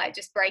whole like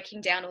just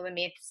breaking down all the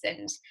myths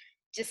and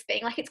just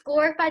being like, it's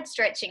glorified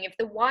stretching. If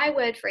the Y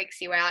word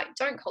freaks you out,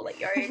 don't call it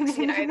yokes, that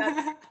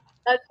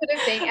sort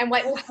of thing. And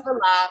we'll have a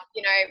laugh,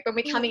 when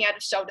we're coming out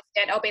of shoulder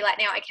stand, I'll be like,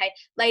 now, okay,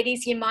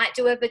 ladies, you might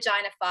do a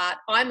vagina fart.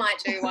 I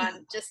might do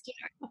one. Just,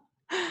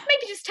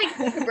 maybe just take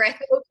a deep breath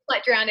or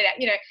like drown it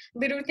out,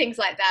 little things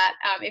like that.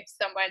 If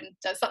someone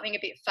does something a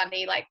bit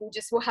funny, like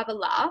we'll have a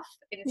laugh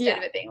instead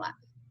of it being like,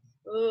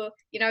 oh,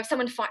 if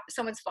someone's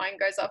phone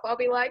goes off, I'll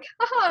be like,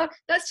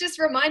 that's just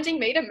reminding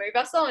me to move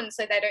us on,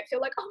 so they don't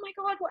feel like, oh my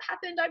God, what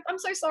happened? I'm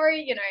so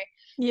sorry,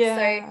 So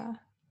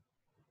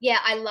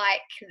I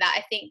like that.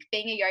 I think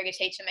being a yoga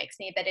teacher makes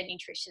me a better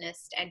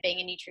nutritionist, and being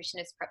a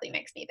nutritionist probably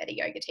makes me a better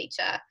yoga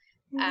teacher.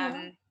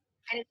 And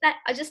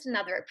it's just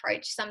another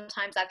approach.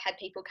 Sometimes I've had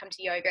people come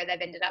to yoga,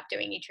 they've ended up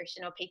doing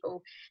nutrition, or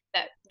people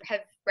that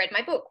have read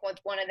my book want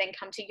to then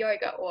come to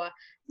yoga, or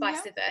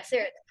vice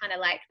versa. It's kind of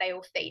like they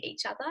all feed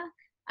each other.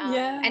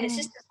 And it's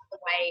just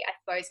another way, I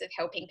suppose, of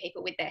helping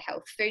people with their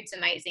health. Food's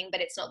amazing, but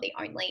it's not the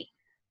only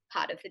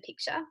part of the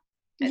picture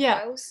as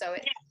well. So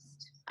it's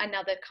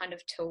another kind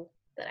of tool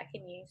that I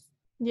can use.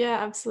 Yeah,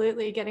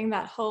 absolutely. Getting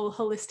that whole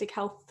holistic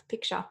health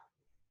picture.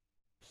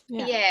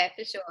 Yeah,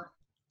 for sure.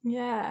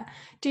 Yeah.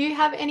 Do you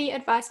have any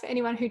advice for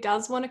anyone who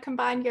does want to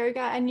combine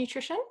yoga and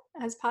nutrition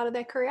as part of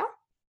their career?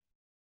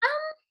 I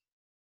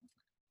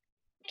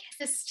guess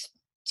just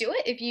do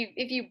it if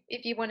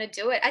you want to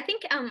do it. I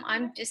think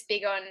I'm just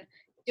big on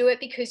do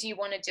it because you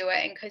want to do it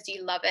and because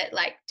you love it.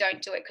 Like,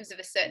 don't do it because of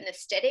a certain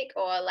aesthetic,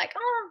 or like,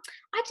 oh,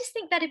 I just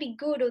think that'd be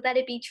good, or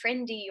that'd be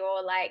trendy,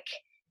 or like,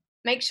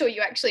 make sure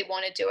you actually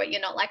want to do it.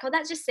 You're not like, oh,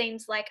 that just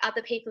seems like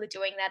other people are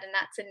doing that and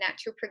that's a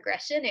natural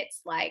progression.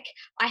 It's like,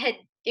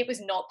 it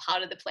was not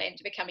part of the plan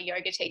to become a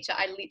yoga teacher.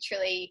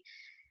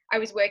 I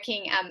was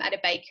working at a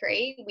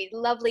bakery with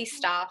lovely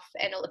staff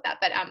and all of that,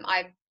 but I'm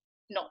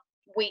not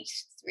wheat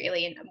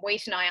really, and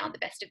wheat and I aren't the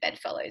best of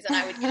bedfellows. And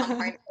I would come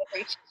home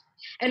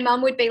and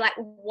Mum would be like,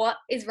 what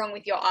is wrong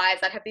with your eyes?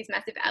 I'd have these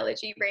massive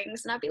allergy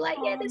rings, and I'd be like,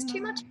 yeah, there's too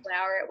much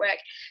flour at work.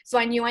 So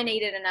I knew I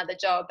needed another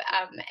job.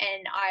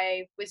 And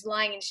I was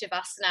lying in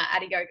Shavasana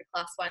at a yoga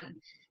class one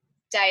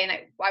day, and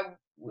it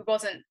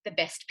wasn't the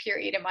best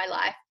period in my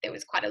life. There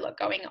was quite a lot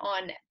going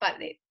on, but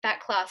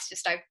that class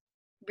I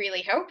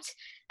really helped.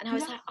 And I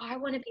was like, I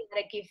want to be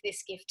able to give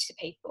this gift to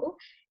people.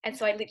 And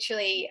so I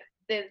literally,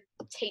 the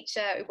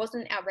teacher, it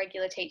wasn't our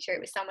regular teacher,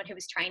 it was someone who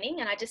was training,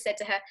 and I just said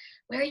to her,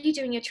 where are you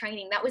doing your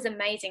training? That was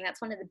amazing.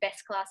 That's one of the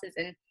best classes.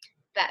 And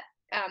that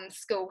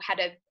school had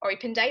an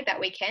open day that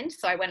weekend,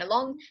 so I went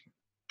along,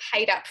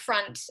 paid up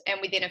front, and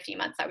within a few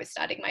months I was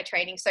starting my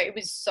training. So it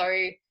was so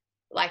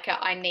like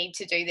I need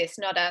to do this,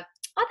 not that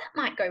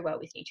might go well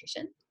with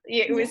nutrition.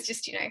 It was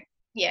just,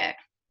 Yeah,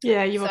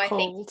 you were so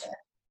called.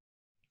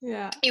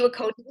 Yeah. you were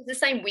called. It was the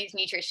same with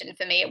nutrition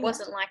for me. It Yeah.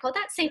 wasn't like, oh,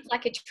 that seems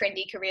like a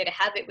trendy career to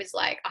have. It was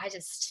like, I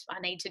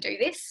need to do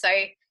this. So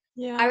I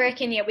Yeah.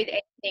 reckon, yeah, with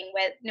anything,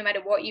 where no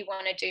matter what you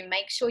want to do,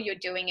 make sure you're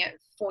doing it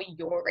for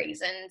your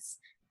reasons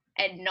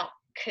and not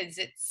because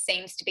it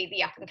seems to be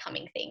the up and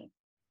coming thing.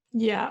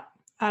 Yeah.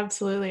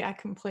 Absolutely. I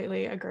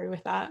completely agree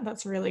with that.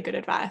 That's really good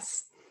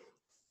advice.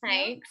 Yeah.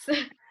 Thanks.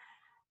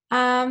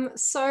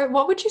 So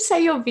what would you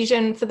say your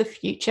vision for the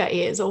future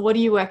is, or what are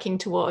you working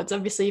towards?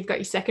 Obviously, you've got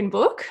your second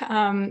book.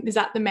 Is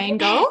that the main Yeah.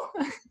 goal?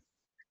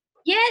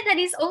 Yeah, that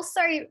is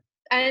also,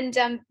 and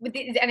and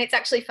it's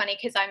actually funny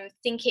because I'm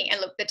thinking,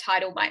 and look, the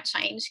title might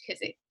change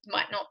because it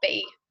might not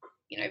be,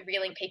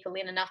 reeling people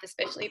in enough,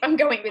 especially if I'm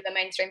going with a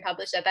mainstream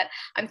publisher. But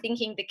I'm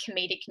thinking the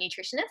comedic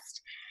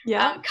nutritionist,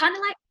 Yeah. kind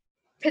of like,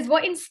 because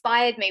what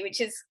inspired me,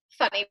 which is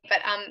funny,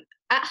 but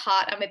at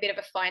heart, I'm a bit of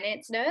a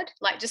finance nerd.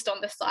 Like just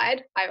on the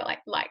side, I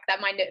like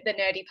that. The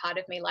nerdy part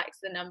of me likes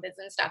the numbers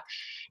and stuff,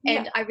 Yeah.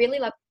 and I really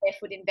love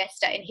Barefoot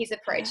Investor and his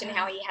approach and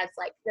how Yeah. he has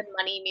like the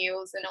money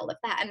mules and all of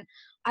that. And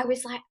I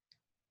was like,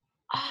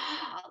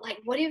 like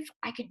what if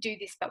I could do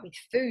this but with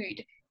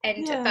food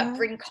and but Yeah.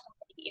 bring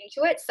comedy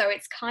into it? So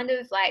it's kind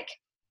of like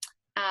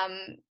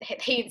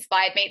he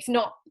inspired me. It's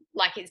not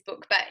like his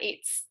book, but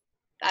it's,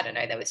 I don't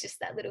know, there was just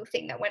that little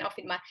thing that went off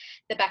in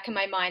the back of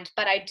my mind.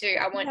 But I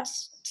want Yeah.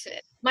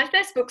 to, my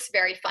first book's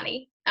very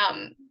funny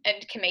and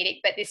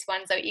comedic, but this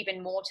one's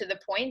even more to the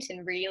point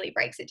and really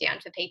breaks it down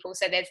for people.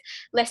 So there's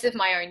less of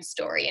my own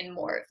story and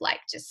more of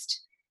like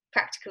just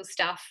practical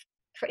stuff.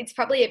 It's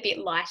probably a bit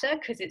lighter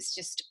because it's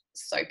just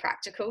so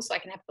practical, so I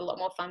can have a lot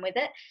more fun with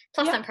it.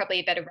 Plus Yeah. I'm probably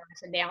a better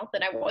writer now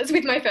than I was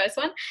with my first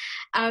one.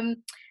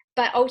 um,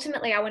 but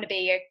ultimately I want to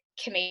be a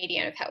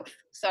comedian of health.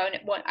 So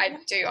what I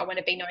do, I want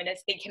to be known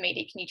as the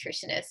comedic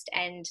nutritionist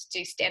and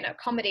do stand-up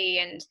comedy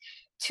and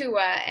tour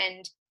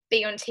and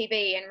be on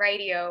TV and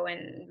radio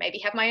and maybe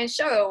have my own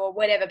show or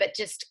whatever, but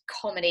just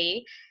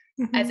comedy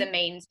as a Mhm.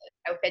 means of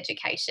health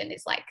education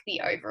is like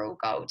the overall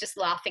goal, just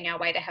laughing our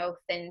way to health.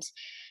 And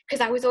because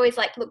I was always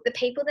like, look, the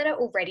people that are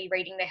already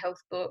reading the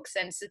health books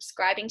and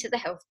subscribing to the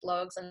health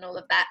blogs and all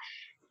of that,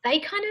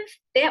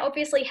 they're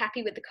obviously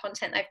happy with the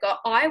content they've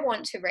got. I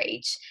want to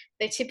reach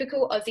the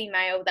typical Aussie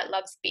male that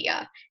loves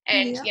beer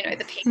and, Yeah.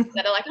 the people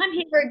that are like, I'm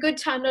here for a good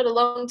time, not a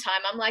long time.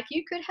 I'm like,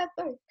 you could have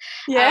both.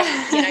 You know,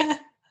 Yeah.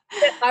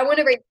 but I want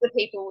to reach the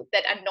people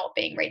that are not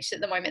being reached at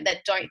the moment,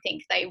 that don't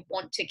think they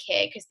want to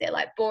care because they're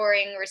like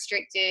boring,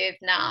 restrictive,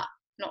 nah,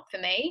 not for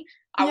me.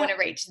 I want Yeah. to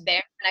reach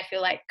them. And I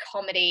feel like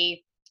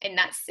comedy in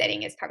that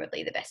setting is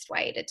probably the best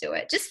way to do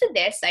it, just for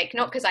their sake,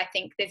 not because I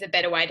think there's a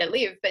better way to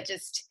live, but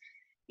just,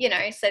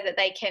 so that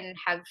they can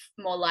have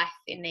more life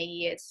in their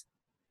years.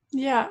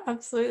 Yeah,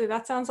 absolutely.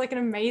 That sounds like an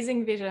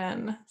amazing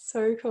vision.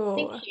 So Thank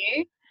cool.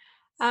 you.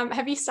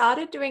 Have you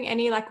started doing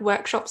any like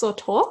workshops or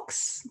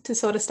talks to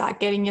sort of start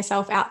getting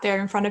yourself out there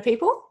in front of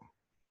people?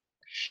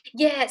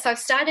 Yeah, so I've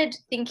started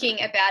thinking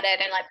about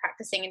it and like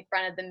practicing in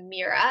front of the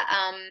mirror.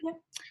 Yeah.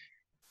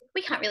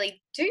 We can't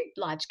really do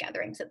large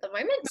gatherings at the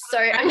moment, so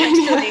I'm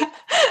actually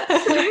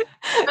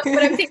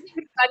but I'm thinking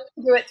of starting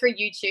to do it through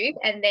YouTube,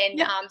 and then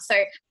Yeah. so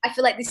I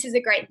feel like this is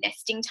a great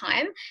nesting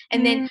time.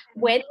 And then Mm,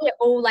 when we're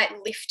all like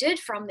lifted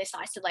from this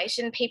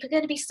isolation, people are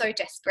going to be so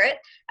desperate,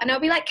 and I'll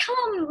be like,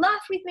 "Come,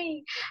 laugh with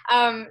me."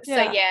 So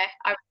yeah. yeah,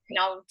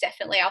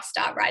 I'll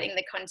start writing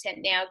the content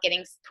now,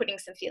 putting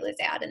some feelers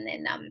out, and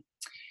then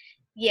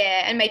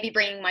yeah, and maybe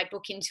bringing my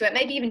book into it,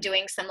 maybe even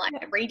doing some like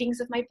Yeah. readings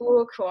of my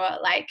book, or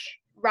like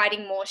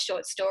writing more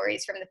short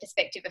stories from the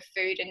perspective of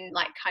food, and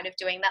like kind of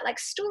doing that like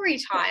story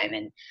Yeah. time.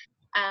 And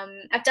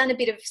I've done a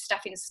bit of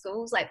stuff in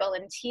schools, like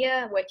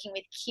volunteer working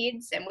with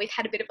kids, and we've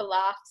had a bit of a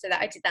laugh. So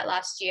that I did that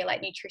last year,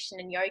 like nutrition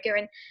and yoga,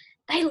 and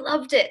they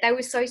loved it. They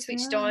were so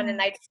switched on, and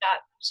Ah. they'd start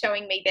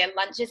showing me their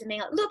lunches and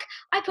being like, look,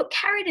 I put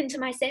carrot into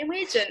my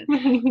sandwich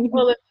and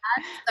all of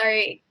that.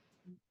 So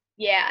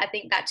yeah, I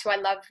think that too. I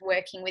love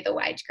working with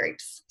all age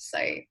groups. So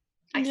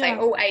I say Yeah.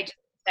 all age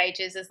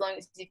stages, as long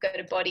as you've got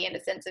a body and a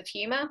sense of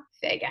humour,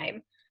 fair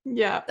game.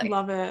 Yeah, So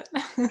love it.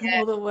 yeah,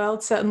 Well, the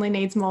world certainly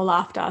needs more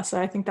laughter.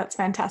 So I think that's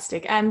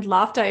fantastic. And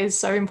laughter is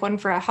so important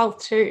for our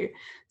health too.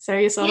 So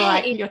you're sort of yeah,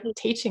 like you're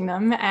teaching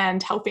them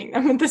and helping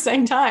them at the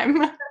same time.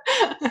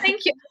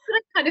 thank you.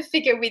 I'm kind of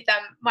figure with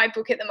my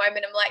book at the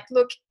moment. I'm like,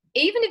 look,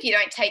 even if you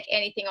don't take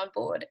anything on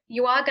board,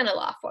 you are going to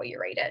laugh while you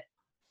read it.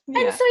 And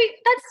Yeah. so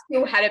that's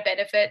still had a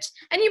benefit.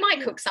 And you might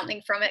Yeah. cook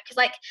something from it, because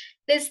like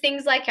there's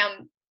things like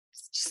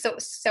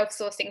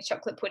self-sourcing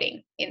chocolate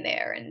pudding in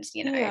there, and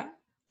Yeah.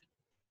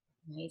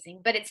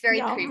 amazing. But it's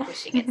very poo Yum.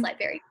 pushing. It's like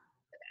very,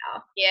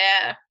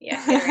 yeah,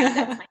 yeah, get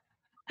around it.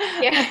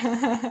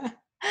 Yeah.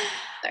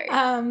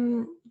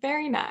 So,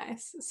 Very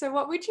nice. So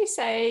what would you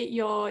say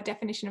your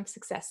definition of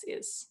success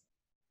is?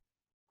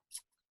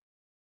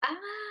 I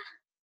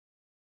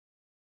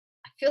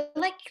feel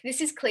like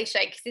this is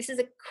cliche because this is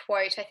a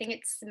quote. I think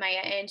it's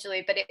Maya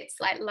Angelou, but it's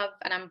like love,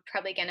 and I'm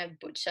probably going to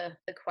butcher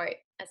the quote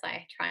as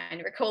I try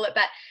and recall it,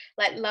 but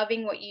like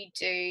loving what you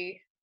do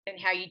and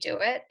how you do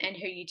it and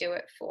who you do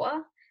it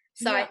for.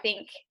 So I Yeah.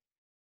 think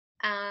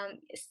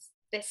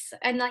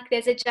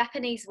there's a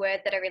Japanese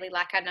word that I really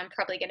like, and I'm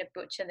probably going to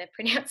butcher the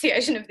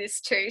pronunciation of this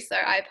too, so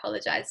I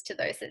apologize to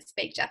those that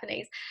speak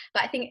Japanese.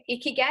 But I think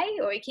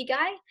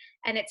ikigai,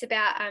 and it's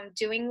about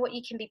doing what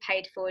you can be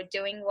paid for,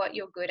 doing what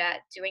you're good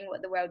at, doing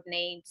what the world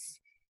needs,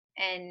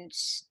 and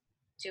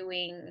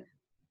doing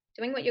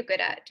what you're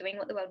good at, doing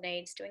what the world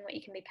needs, doing what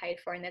you can be paid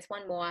for. And there's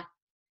one more,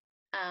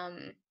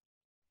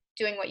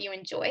 doing what you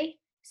enjoy.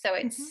 So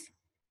it's,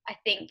 I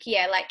think,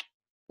 yeah, like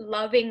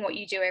loving what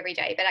you do every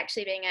day, but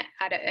actually being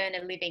able to earn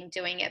a living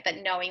doing it, but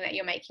knowing that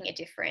you're making a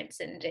difference.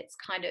 And it's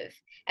kind of,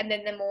 and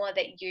then the more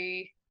that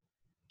you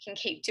can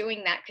keep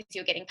doing that because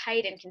you're getting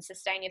paid and can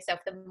sustain yourself,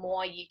 the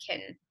more you can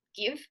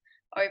give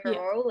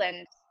overall,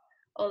 and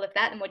all of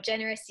that, the more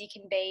generous you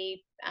can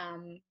be,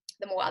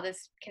 the more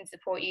others can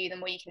support you, the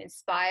more you can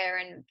inspire,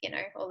 and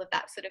all of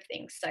that sort of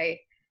thing. So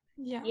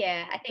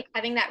yeah, I think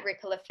having that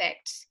ripple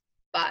effect,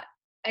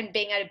 and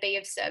being able to be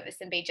of service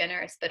and be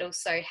generous, but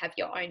also have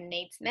your own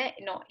needs met,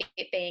 not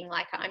it being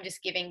like I'm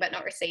just giving but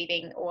not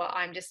receiving, or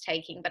I'm just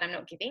taking but I'm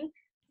not giving.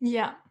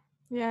 Yeah.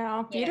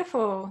 Oh,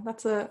 beautiful.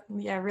 That's a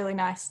really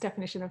nice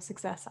definition of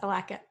success. I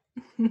like it.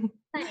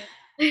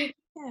 Thanks.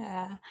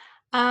 Yeah.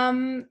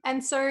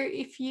 And so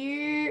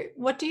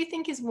what do you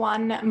think is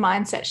one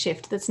mindset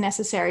shift that's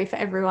necessary for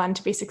everyone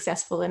to be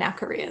successful in our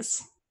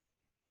careers?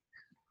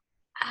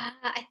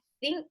 I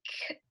think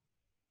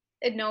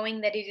knowing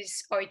that it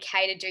is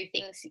okay to do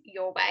things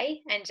your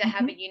way and to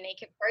have a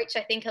unique approach.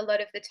 I think a lot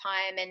of the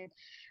time, and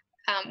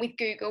with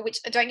Google,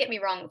 which don't get me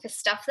wrong, for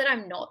stuff that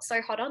I'm not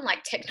so hot on,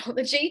 like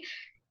technology,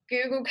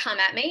 Google come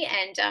at me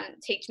and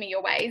teach me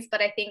your ways.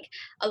 But I think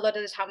a lot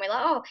of the time we're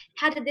like, oh,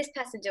 how did this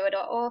person do it?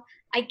 Or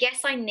I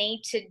guess I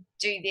need to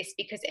do this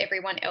because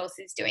everyone else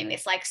is doing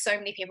this. Like so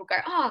many people go,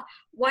 oh,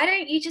 why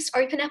don't you just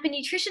open up a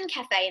nutrition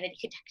cafe and then you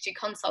could do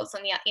consults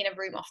in a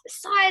room off the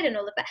side and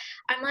all of that.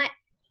 I'm like,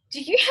 do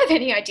you have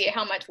any idea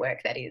how much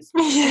work that is?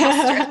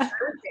 Yeah.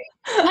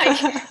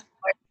 Like,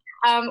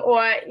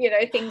 or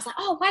things like,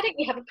 oh, why don't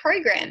you have a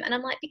program? And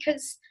I'm like,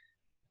 because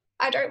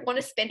I don't want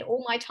to spend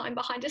all my time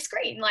behind a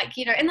screen,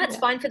 and that's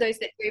fine for those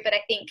that do. But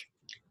I think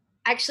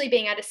actually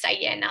being able to say,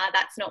 yeah, nah,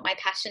 that's not my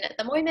passion at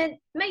the moment.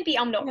 Maybe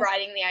I'm not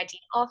writing the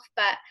idea off,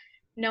 but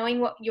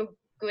knowing what you're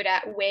good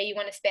at, where you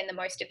want to spend the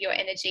most of your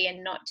energy,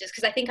 and not just,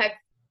 because I think I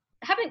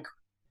haven't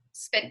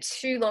spent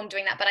too long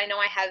doing that, but I know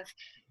I have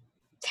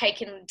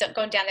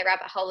gone down the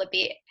rabbit hole a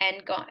bit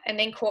and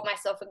then caught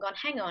myself and gone,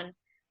 hang on,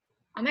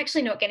 I'm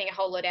actually not getting a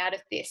whole lot out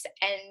of this,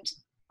 and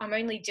I'm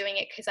only doing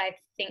it because I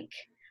think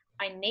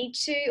I need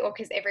to, or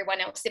because everyone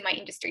else in my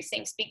industry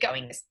seems to be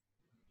going this.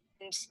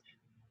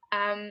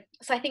 And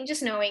so I think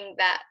just knowing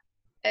that,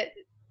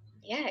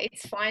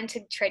 it's fine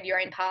to tread your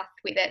own path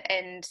with it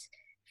and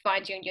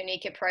find your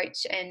unique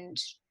approach, and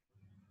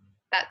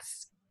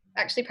that's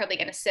actually probably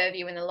going to serve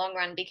you in the long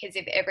run, because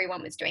if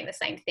everyone was doing the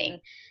same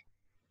thing,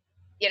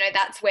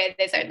 that's where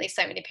there's only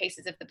so many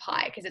pieces of the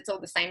pie, because it's all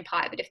the same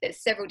pie. But if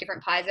there's several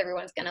different pies,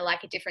 everyone's going to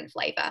like a different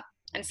flavor,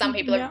 and some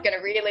people are going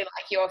to really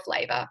like your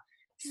flavor.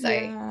 So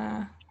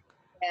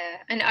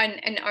and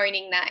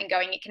owning that and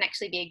going, it can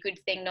actually be a good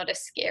thing, not a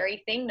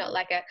scary thing, not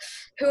like a,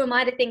 who am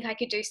I to think I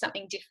could do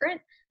something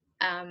different?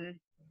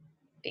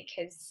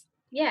 Because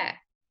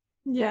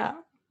no,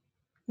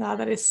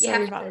 that is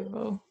so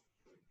valuable.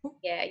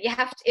 You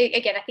have to,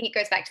 again, I think it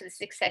goes back to the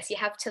success. You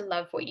have to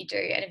love what you do,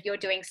 and if you're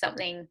doing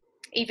something,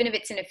 even if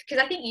it's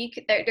because I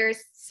think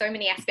there's so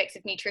many aspects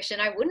of nutrition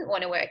I wouldn't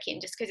want to work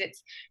in, just because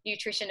it's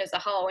nutrition as a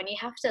whole, and you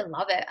have to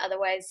love it.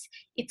 Otherwise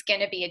it's going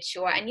to be a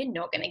chore, and you're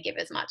not going to give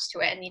as much to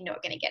it, and you're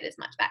not going to get as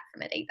much back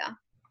from it either.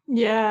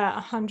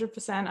 Yeah,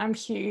 100%. I'm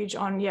huge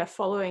on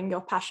following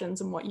your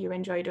passions and what you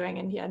enjoy doing,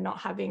 and not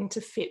having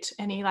to fit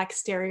any like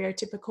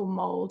stereotypical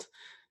mold.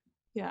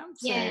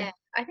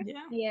 I think,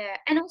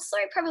 and also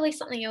probably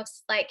something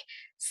else, like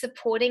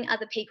supporting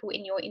other people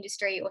in your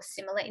industry or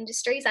similar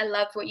industries. I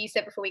love what you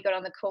said before we got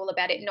on the call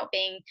about it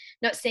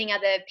not seeing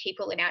other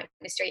people in our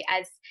industry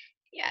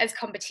as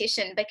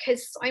competition,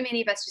 because so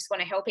many of us just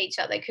want to help each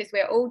other, because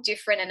we're all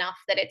different enough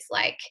that it's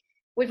like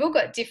we've all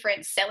got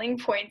different selling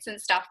points and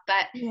stuff,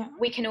 but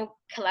we can all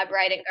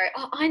collaborate and go,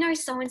 oh, I know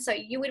so-and-so,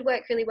 you would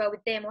work really well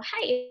with them, or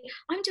hey,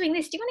 I'm doing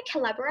this, do you want to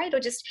collaborate, or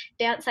just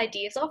bounce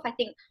ideas off? I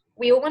think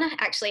we all want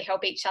to actually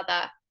help each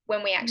other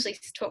when we actually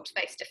talk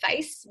face to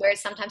face. Whereas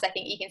sometimes I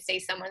think you can see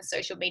someone's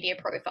social media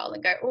profile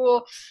and go,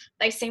 oh,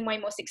 they seem way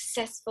more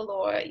successful,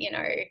 or,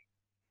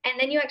 and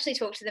then you actually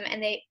talk to them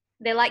and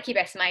they're like your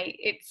best mate.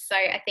 It's so,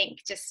 I think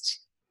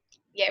just,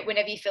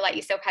 whenever you feel like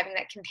yourself having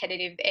that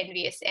competitive,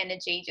 envious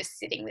energy, just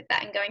sitting with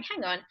that and going,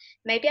 hang on,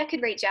 maybe I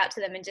could reach out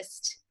to them and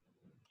just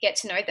get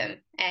to know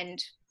them.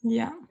 And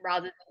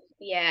rather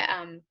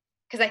than,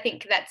 because I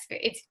think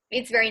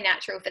it's very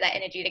natural for that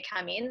energy to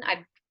come in.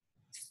 I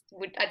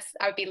would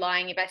be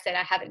lying if I said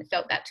I haven't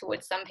felt that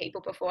towards some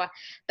people before,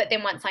 but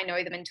then once I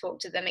know them and talk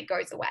to them, it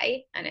goes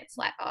away, and it's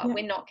like,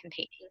 we're not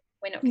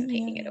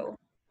competing at all.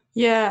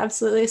 Yeah,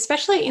 absolutely.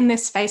 Especially in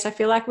this space, I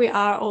feel like we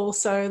are all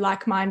so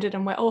like-minded,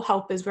 and we're all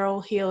helpers, we're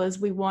all healers.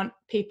 We want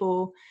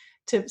people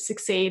to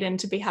succeed and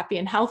to be happy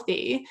and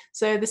healthy.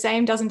 So the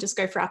same doesn't just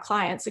go for our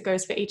clients, it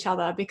goes for each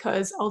other,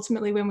 because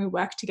ultimately when we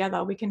work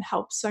together, we can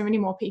help so many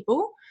more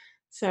people.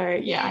 So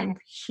yeah, I'm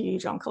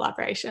huge on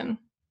collaboration.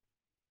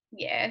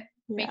 Yeah,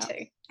 me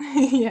too.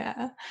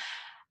 Yeah.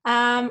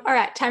 All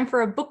right, time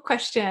for a book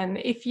question.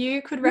 If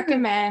you could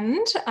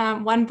recommend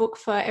one book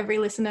for every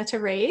listener to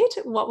read,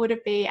 what would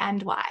it be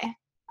and why?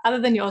 Other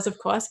than yours, of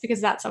course,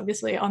 because that's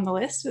obviously on the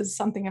list as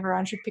something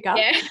everyone should pick up.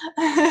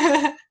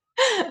 Yeah.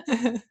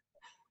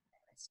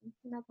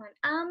 Another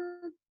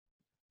one.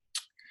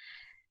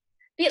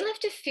 Bit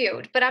left of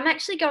field, but I'm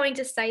actually going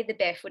to say The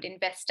Barefoot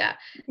Investor.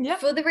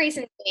 Yep. For the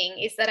reason being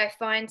is that I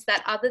find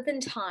that other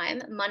than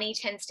time, money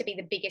tends to be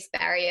the biggest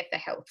barrier for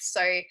health.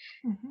 So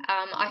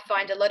I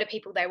find a lot of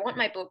people, they want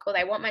my book or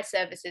they want my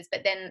services,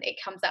 but then it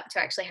comes up to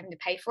actually having to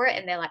pay for it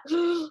and they're like,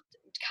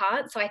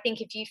 can't. So I think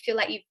if you feel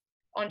like you've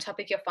on top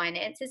of your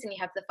finances and you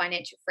have the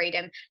financial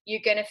freedom, you're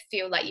going to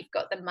feel like you've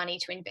got the money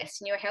to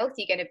invest in your health.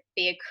 You're going to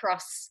be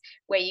across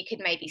where you could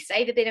maybe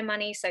save a bit of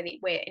money so that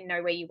you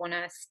know where you want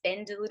to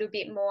spend a little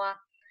bit more.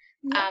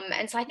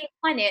 And so I think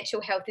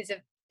financial health is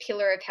a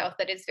pillar of health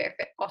that is very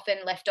often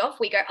left off.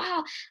 We go,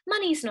 oh,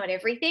 money's not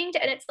everything.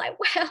 And it's like,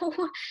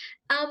 well,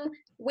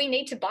 we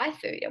need to buy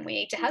food and we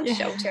need to have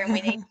shelter and we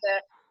need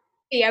to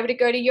be able to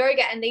go to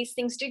yoga, and these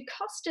things do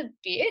cost a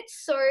bit.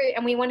 So,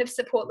 and we want to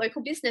support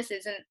local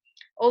businesses and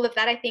all of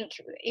that. I think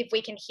if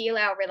we can heal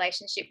our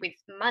relationship with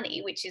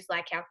money, which is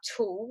like our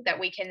tool that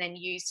we can then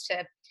use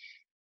to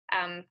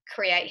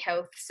create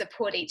health,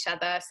 support each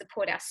other,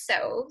 support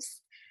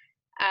ourselves,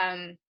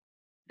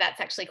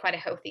 that's actually quite a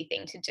healthy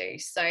thing to do.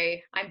 So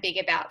I'm big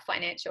about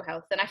financial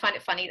health, and I find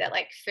it funny that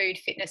like food,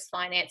 fitness,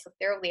 finance,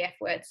 they're all the F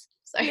words.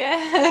 So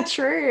yeah,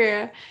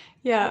 true.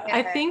 Yeah,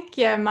 I think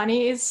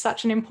money is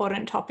such an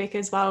important topic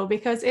as well,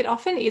 because it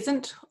often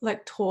isn't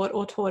like taught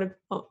or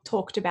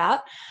talked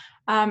about.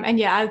 And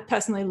yeah, I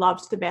personally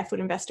loved The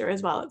Barefoot Investor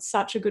as well. It's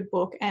such a good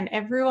book, and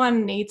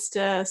everyone needs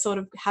to sort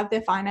of have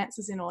their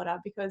finances in order,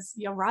 because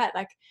you're right,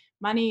 like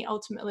money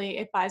ultimately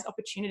it buys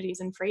opportunities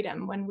and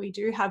freedom. When we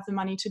do have the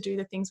money to do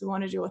the things we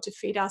want to do or to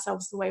feed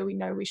ourselves the way we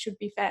know we should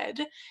be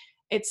fed,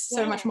 it's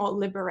so much more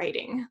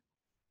liberating.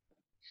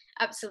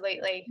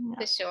 Absolutely,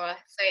 for sure.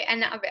 So,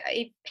 and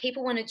if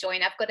people want to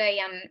join, I've got a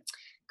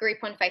group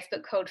on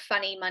Facebook called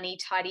Funny Money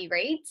Tidy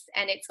Reads,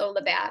 and it's all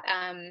about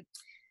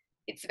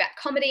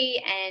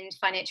comedy and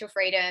financial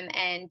freedom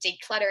and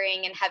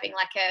decluttering and having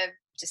like a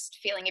just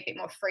feeling a bit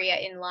more freer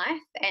in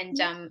life. And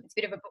it's a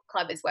bit of a book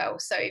club as well.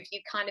 So if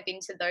you're kind of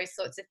into those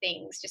sorts of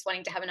things, just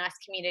wanting to have a nice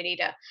community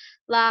to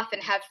laugh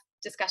and have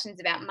discussions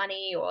about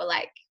money, or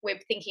like we're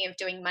thinking of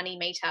doing money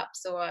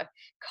meetups or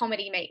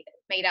comedy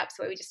meetups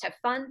where we just have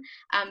fun,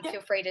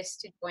 feel free to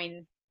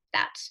join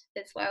that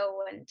as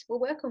well, and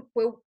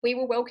we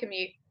will welcome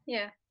you.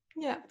 Yeah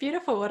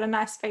Beautiful. What a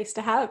nice space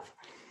to have.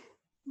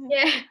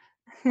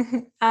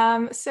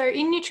 So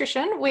in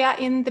nutrition, we are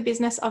in the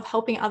business of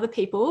helping other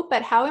people,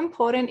 but how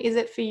important is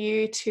it for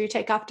you to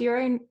take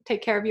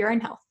care of your own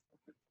health?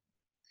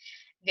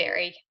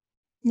 Very.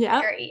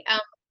 Very.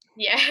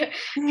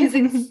 Because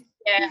it's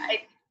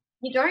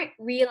you don't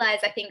realize,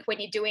 I think, when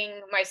you're doing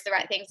most of the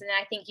right things, and then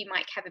I think you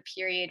might have a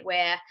period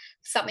where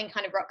something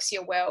kind of rocks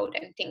your world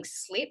and things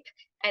slip,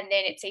 and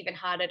then it's even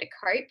harder to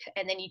cope.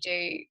 And then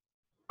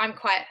I'm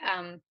quite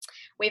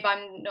if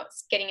I'm not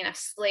getting enough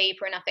sleep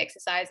or enough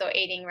exercise or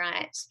eating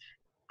right,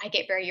 I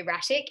get very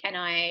erratic and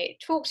I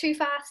talk too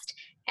fast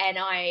and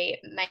I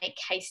make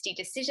hasty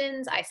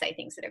decisions. I say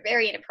things that are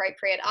very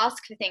inappropriate,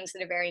 ask for things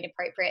that are very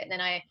inappropriate, and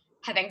then I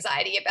have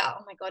anxiety about,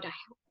 oh my God,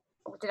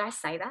 did I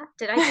say that?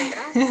 Did I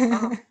do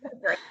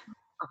that?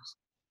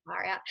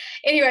 Far out.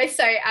 Anyway,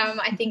 so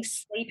I think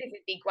sleep is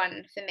a big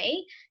one for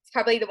me. It's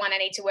probably the one I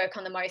need to work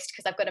on the most,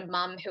 because I've got a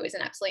mum who is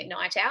an absolute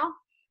night owl.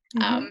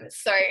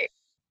 So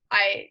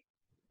I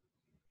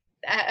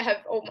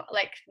have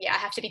I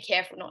have to be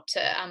careful not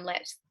to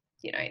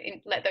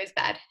let those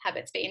bad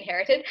habits be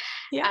inherited.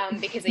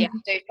 Because I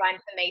do find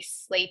for me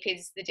sleep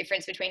is the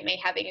difference between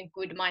me having a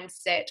good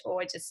mindset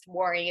or just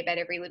worrying about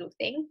every little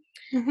thing.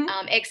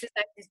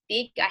 Exercise is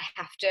big. I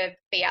have to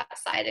be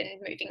outside and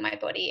moving my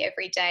body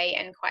every day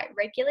and quite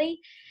regularly.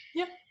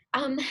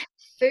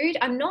 Food,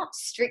 I'm not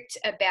strict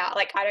about,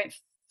 like, I don't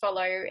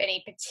follow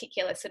any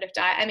particular sort of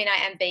diet. I mean,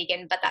 I am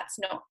vegan, but that's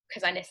not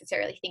because I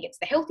necessarily think it's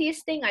the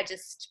healthiest thing.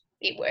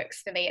 It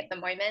works for me at the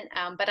moment.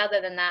 But other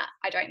than that,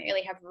 I don't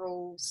really have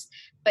rules,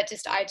 but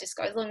I just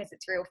go as long as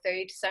it's real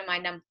food. So my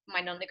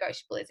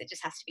non-negotiable is it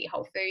just has to be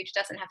whole food. It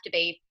doesn't have to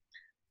be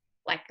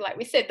like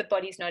we said, the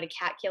body's not a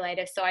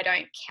calculator. So I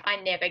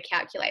never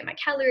calculate my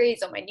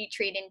calories or my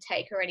nutrient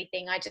intake or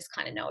anything. I just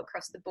kind of know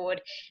across the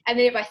board. And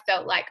then if I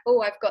felt like,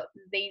 oh, I've got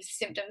these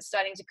symptoms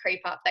starting to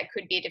creep up, that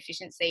could be a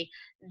deficiency,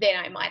 then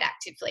I might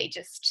actively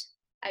just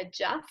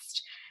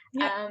adjust.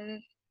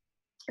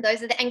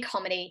 Those are and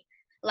comedy,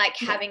 like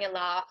having a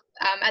laugh.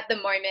 At the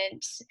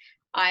moment,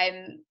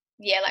 I'm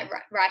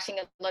writing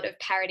a lot of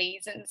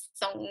parodies and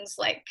songs,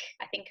 like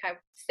I think I've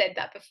said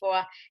that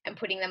before, and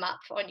putting them up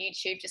on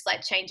YouTube, just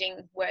like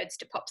changing words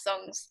to pop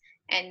songs,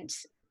 and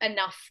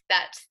enough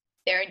that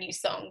they're a new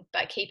song,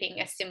 but keeping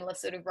a similar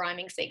sort of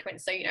rhyming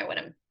sequence. So you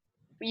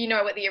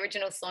know what the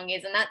original song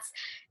is. And that's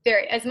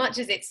very, as much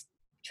as it's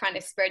trying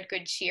to spread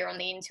good cheer on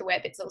the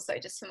interweb, it's also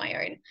just for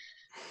my own,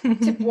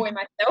 to buoy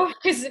myself,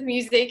 because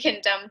music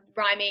and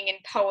rhyming and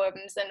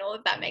poems and all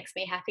of that makes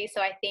me happy.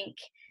 So I think,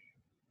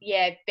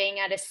 yeah, being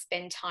able to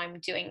spend time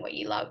doing what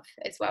you love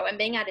as well, and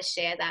being able to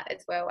share that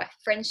as well.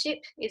 Friendship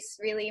is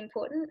really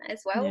important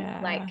as well.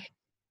 Yeah. Like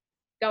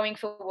going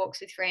for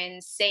walks with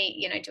friends,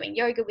 doing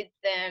yoga with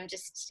them.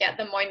 Just at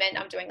the moment,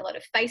 I'm doing a lot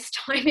of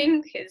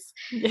FaceTiming because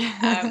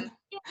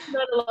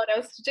not a lot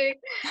else to do.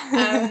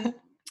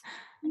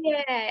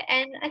 Yeah,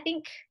 and I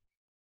think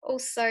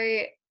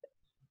also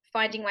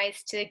finding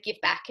ways to give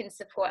back and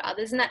support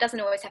others, and that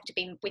doesn't always have to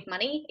be with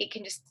money. It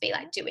can just be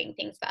like doing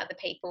things for other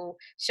people,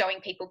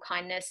 showing people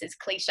kindness, as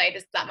cliched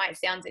as that might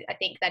sound. I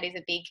think that is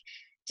a big,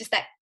 just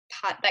that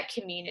part, that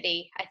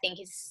community, I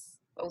think is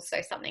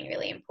also something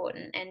really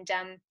important. And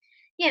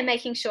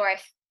making sure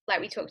like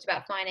we talked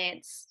about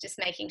finance, just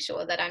making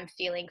sure that I'm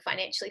feeling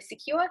financially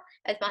secure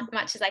as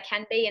much as I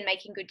can be, and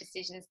making good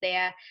decisions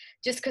there,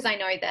 just because I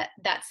know that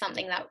that's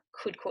something that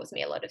could cause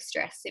me a lot of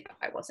stress if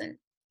I wasn't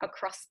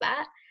across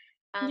that.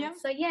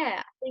 So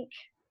yeah, I think,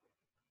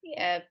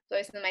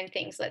 those are the main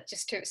things. So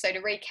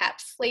to recap: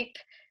 sleep,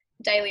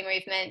 daily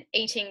movement,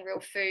 eating real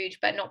food,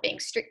 but not being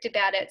strict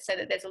about it, so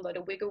that there's a lot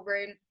of wiggle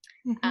room,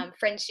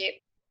 friendship,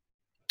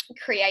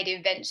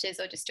 creative ventures,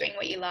 or just doing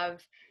what you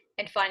love,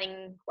 and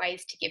finding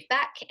ways to give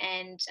back,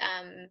 and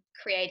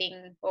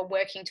creating or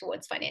working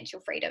towards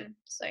financial freedom.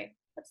 So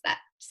that's that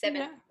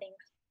 7 things.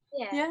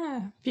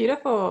 Yeah,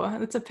 beautiful.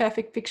 That's a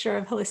perfect picture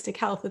of holistic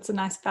health. It's a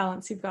nice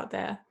balance you've got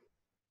there.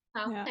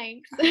 Oh,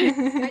 thanks.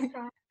 I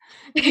try.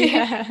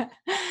 Yeah.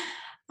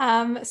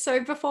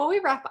 So before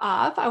we wrap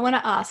up, I want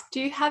to ask, do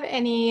you have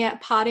any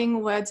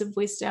parting words of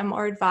wisdom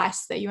or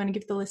advice that you want to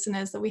give the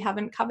listeners that we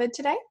haven't covered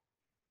today?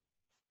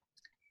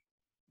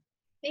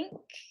 I think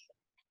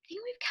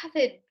we've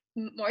covered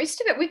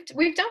most of it.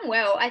 We've done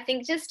well. I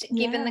think just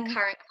given the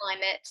current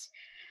climate,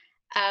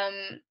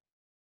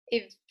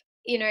 if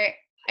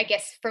I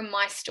guess from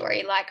my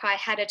story, like I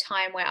had a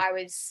time where I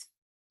was,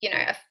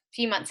 a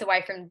few months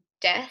away from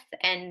death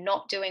and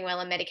not doing well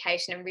on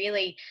medication, and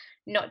really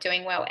not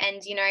doing well.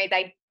 And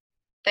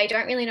they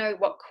don't really know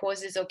what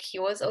causes or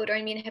cures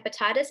autoimmune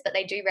hepatitis, but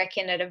they do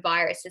reckon that a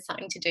virus has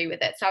something to do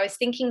with it. So I was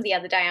thinking the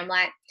other day, I'm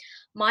like,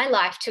 my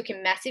life took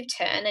a massive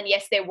turn, and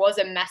yes, there was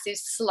a massive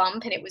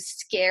slump, and it was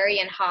scary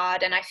and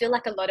hard. And I feel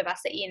like a lot of us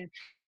are in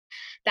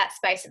that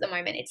space at the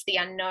moment. It's the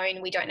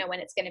unknown. We don't know when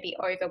it's going to be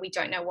over. We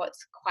don't know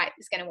what's quite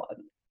is going to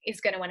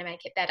want to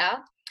make it better.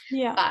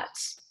 Yeah. But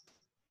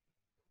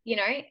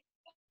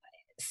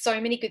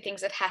so many good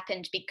things have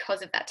happened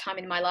because of that time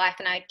in my life,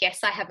 and I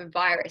guess I have a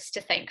virus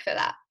to thank for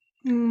that.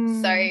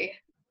 So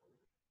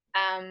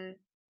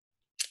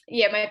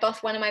my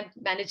boss, one of my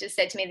managers,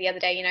 said to me the other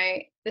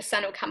day, the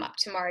sun will come up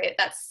tomorrow.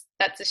 That's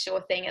a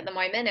sure thing at the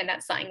moment, and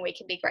that's something we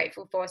can be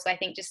grateful for. So I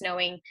think just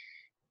knowing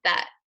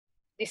that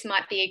this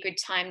might be a good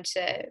time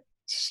to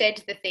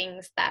shed the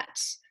things that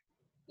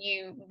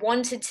you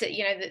wanted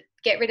to,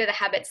 get rid of the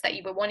habits that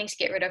you were wanting to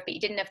get rid of, but you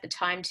didn't have the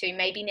time to.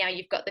 Maybe now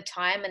you've got the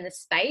time and the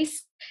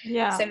space.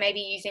 Yeah. So maybe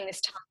using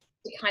this time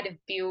to kind of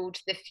build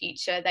the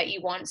future that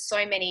you want.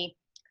 So many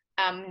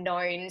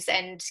knowns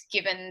and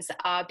givens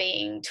are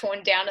being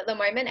torn down at the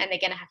moment, and they're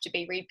going to have to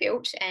be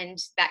rebuilt, and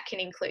that can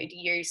include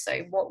you.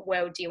 So what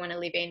world do you want to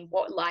live in?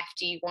 What life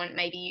do you want?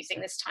 Maybe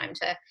using this time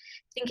to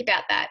think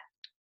about that,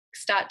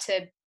 start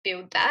to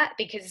build that,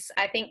 because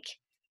I think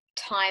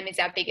time is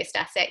our biggest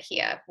asset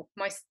here.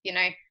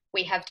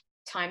 We have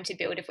time to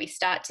build. If we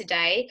start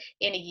today,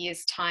 in a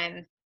year's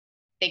time,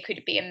 there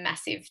could be a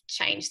massive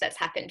change that's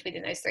happened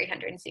within those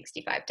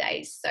 365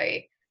 days. So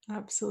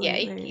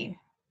absolutely.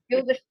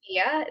 Feel the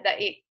fear that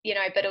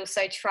but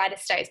also try to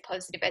stay as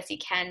positive as you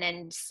can,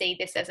 and see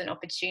this as an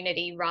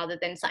opportunity rather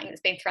than something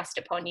that's been thrust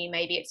upon you.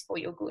 Maybe it's for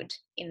your good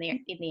in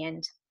the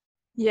end.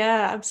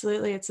 Yeah,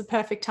 absolutely. It's a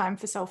perfect time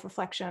for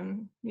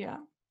self-reflection. Yeah.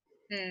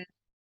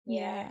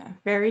 Yeah,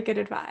 very good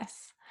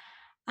advice.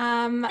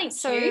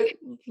 Thank you.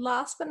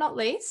 Last but not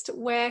least,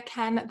 where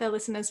can the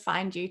listeners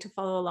find you to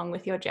follow along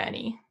with your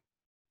journey?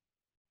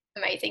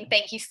 Amazing.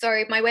 Thank you.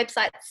 So my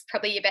website's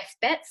probably your best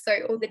bet. So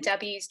all the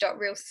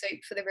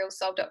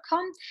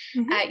w's.realsoupfortherealsoul.com.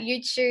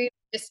 YouTube,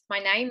 just my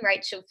name,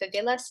 Rachel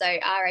Favilla. So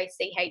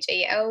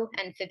Rachel,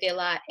 and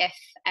Favilla,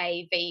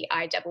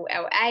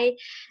 Favilla.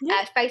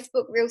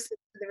 Facebook, Real Soup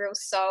for the Real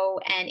Soul,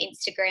 and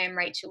Instagram,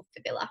 Rachel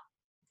Favilla.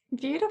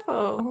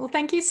 Beautiful. Well,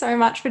 thank you so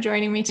much for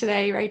joining me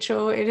today,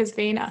 Rachel. It has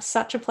been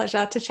such a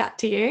pleasure to chat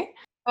to you.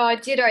 Oh,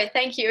 ditto.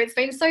 Thank you. It's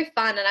been so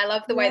fun, and I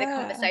love the way the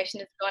conversation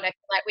has gone. I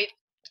feel like we've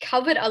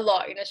covered a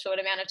lot in a short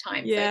amount of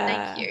time. Yeah. So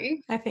thank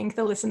you. I think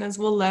the listeners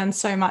will learn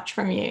so much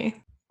from you.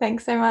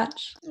 Thanks so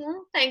much.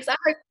 Thanks. I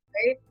hope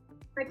so.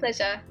 My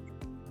pleasure.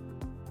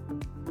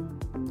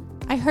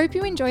 I hope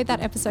you enjoyed that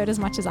episode as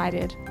much as I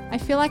did. I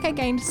feel like I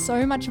gained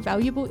so much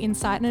valuable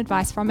insight and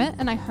advice from it,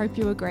 and I hope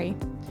you agree.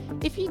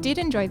 If you did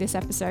enjoy this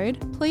episode,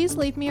 please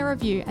leave me a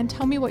review and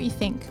tell me what you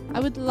think. I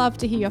would love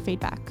to hear your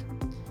feedback.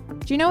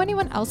 Do Do you know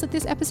anyone else that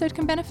this episode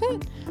can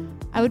benefit?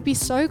 I would be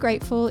so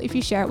grateful if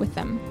you share it with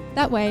them.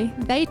 That way,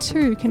 they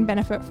too can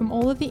benefit from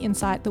all of the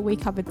insight that we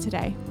covered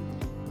today.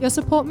 Your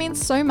support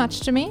means so much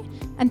to me,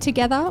 and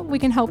together we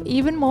can help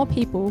even more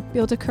people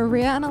build a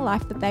career and a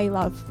life that they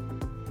love.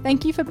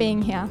 Thank you for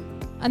being here.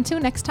 Until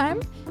next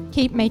time,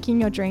 keep making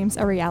your dreams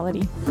a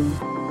reality.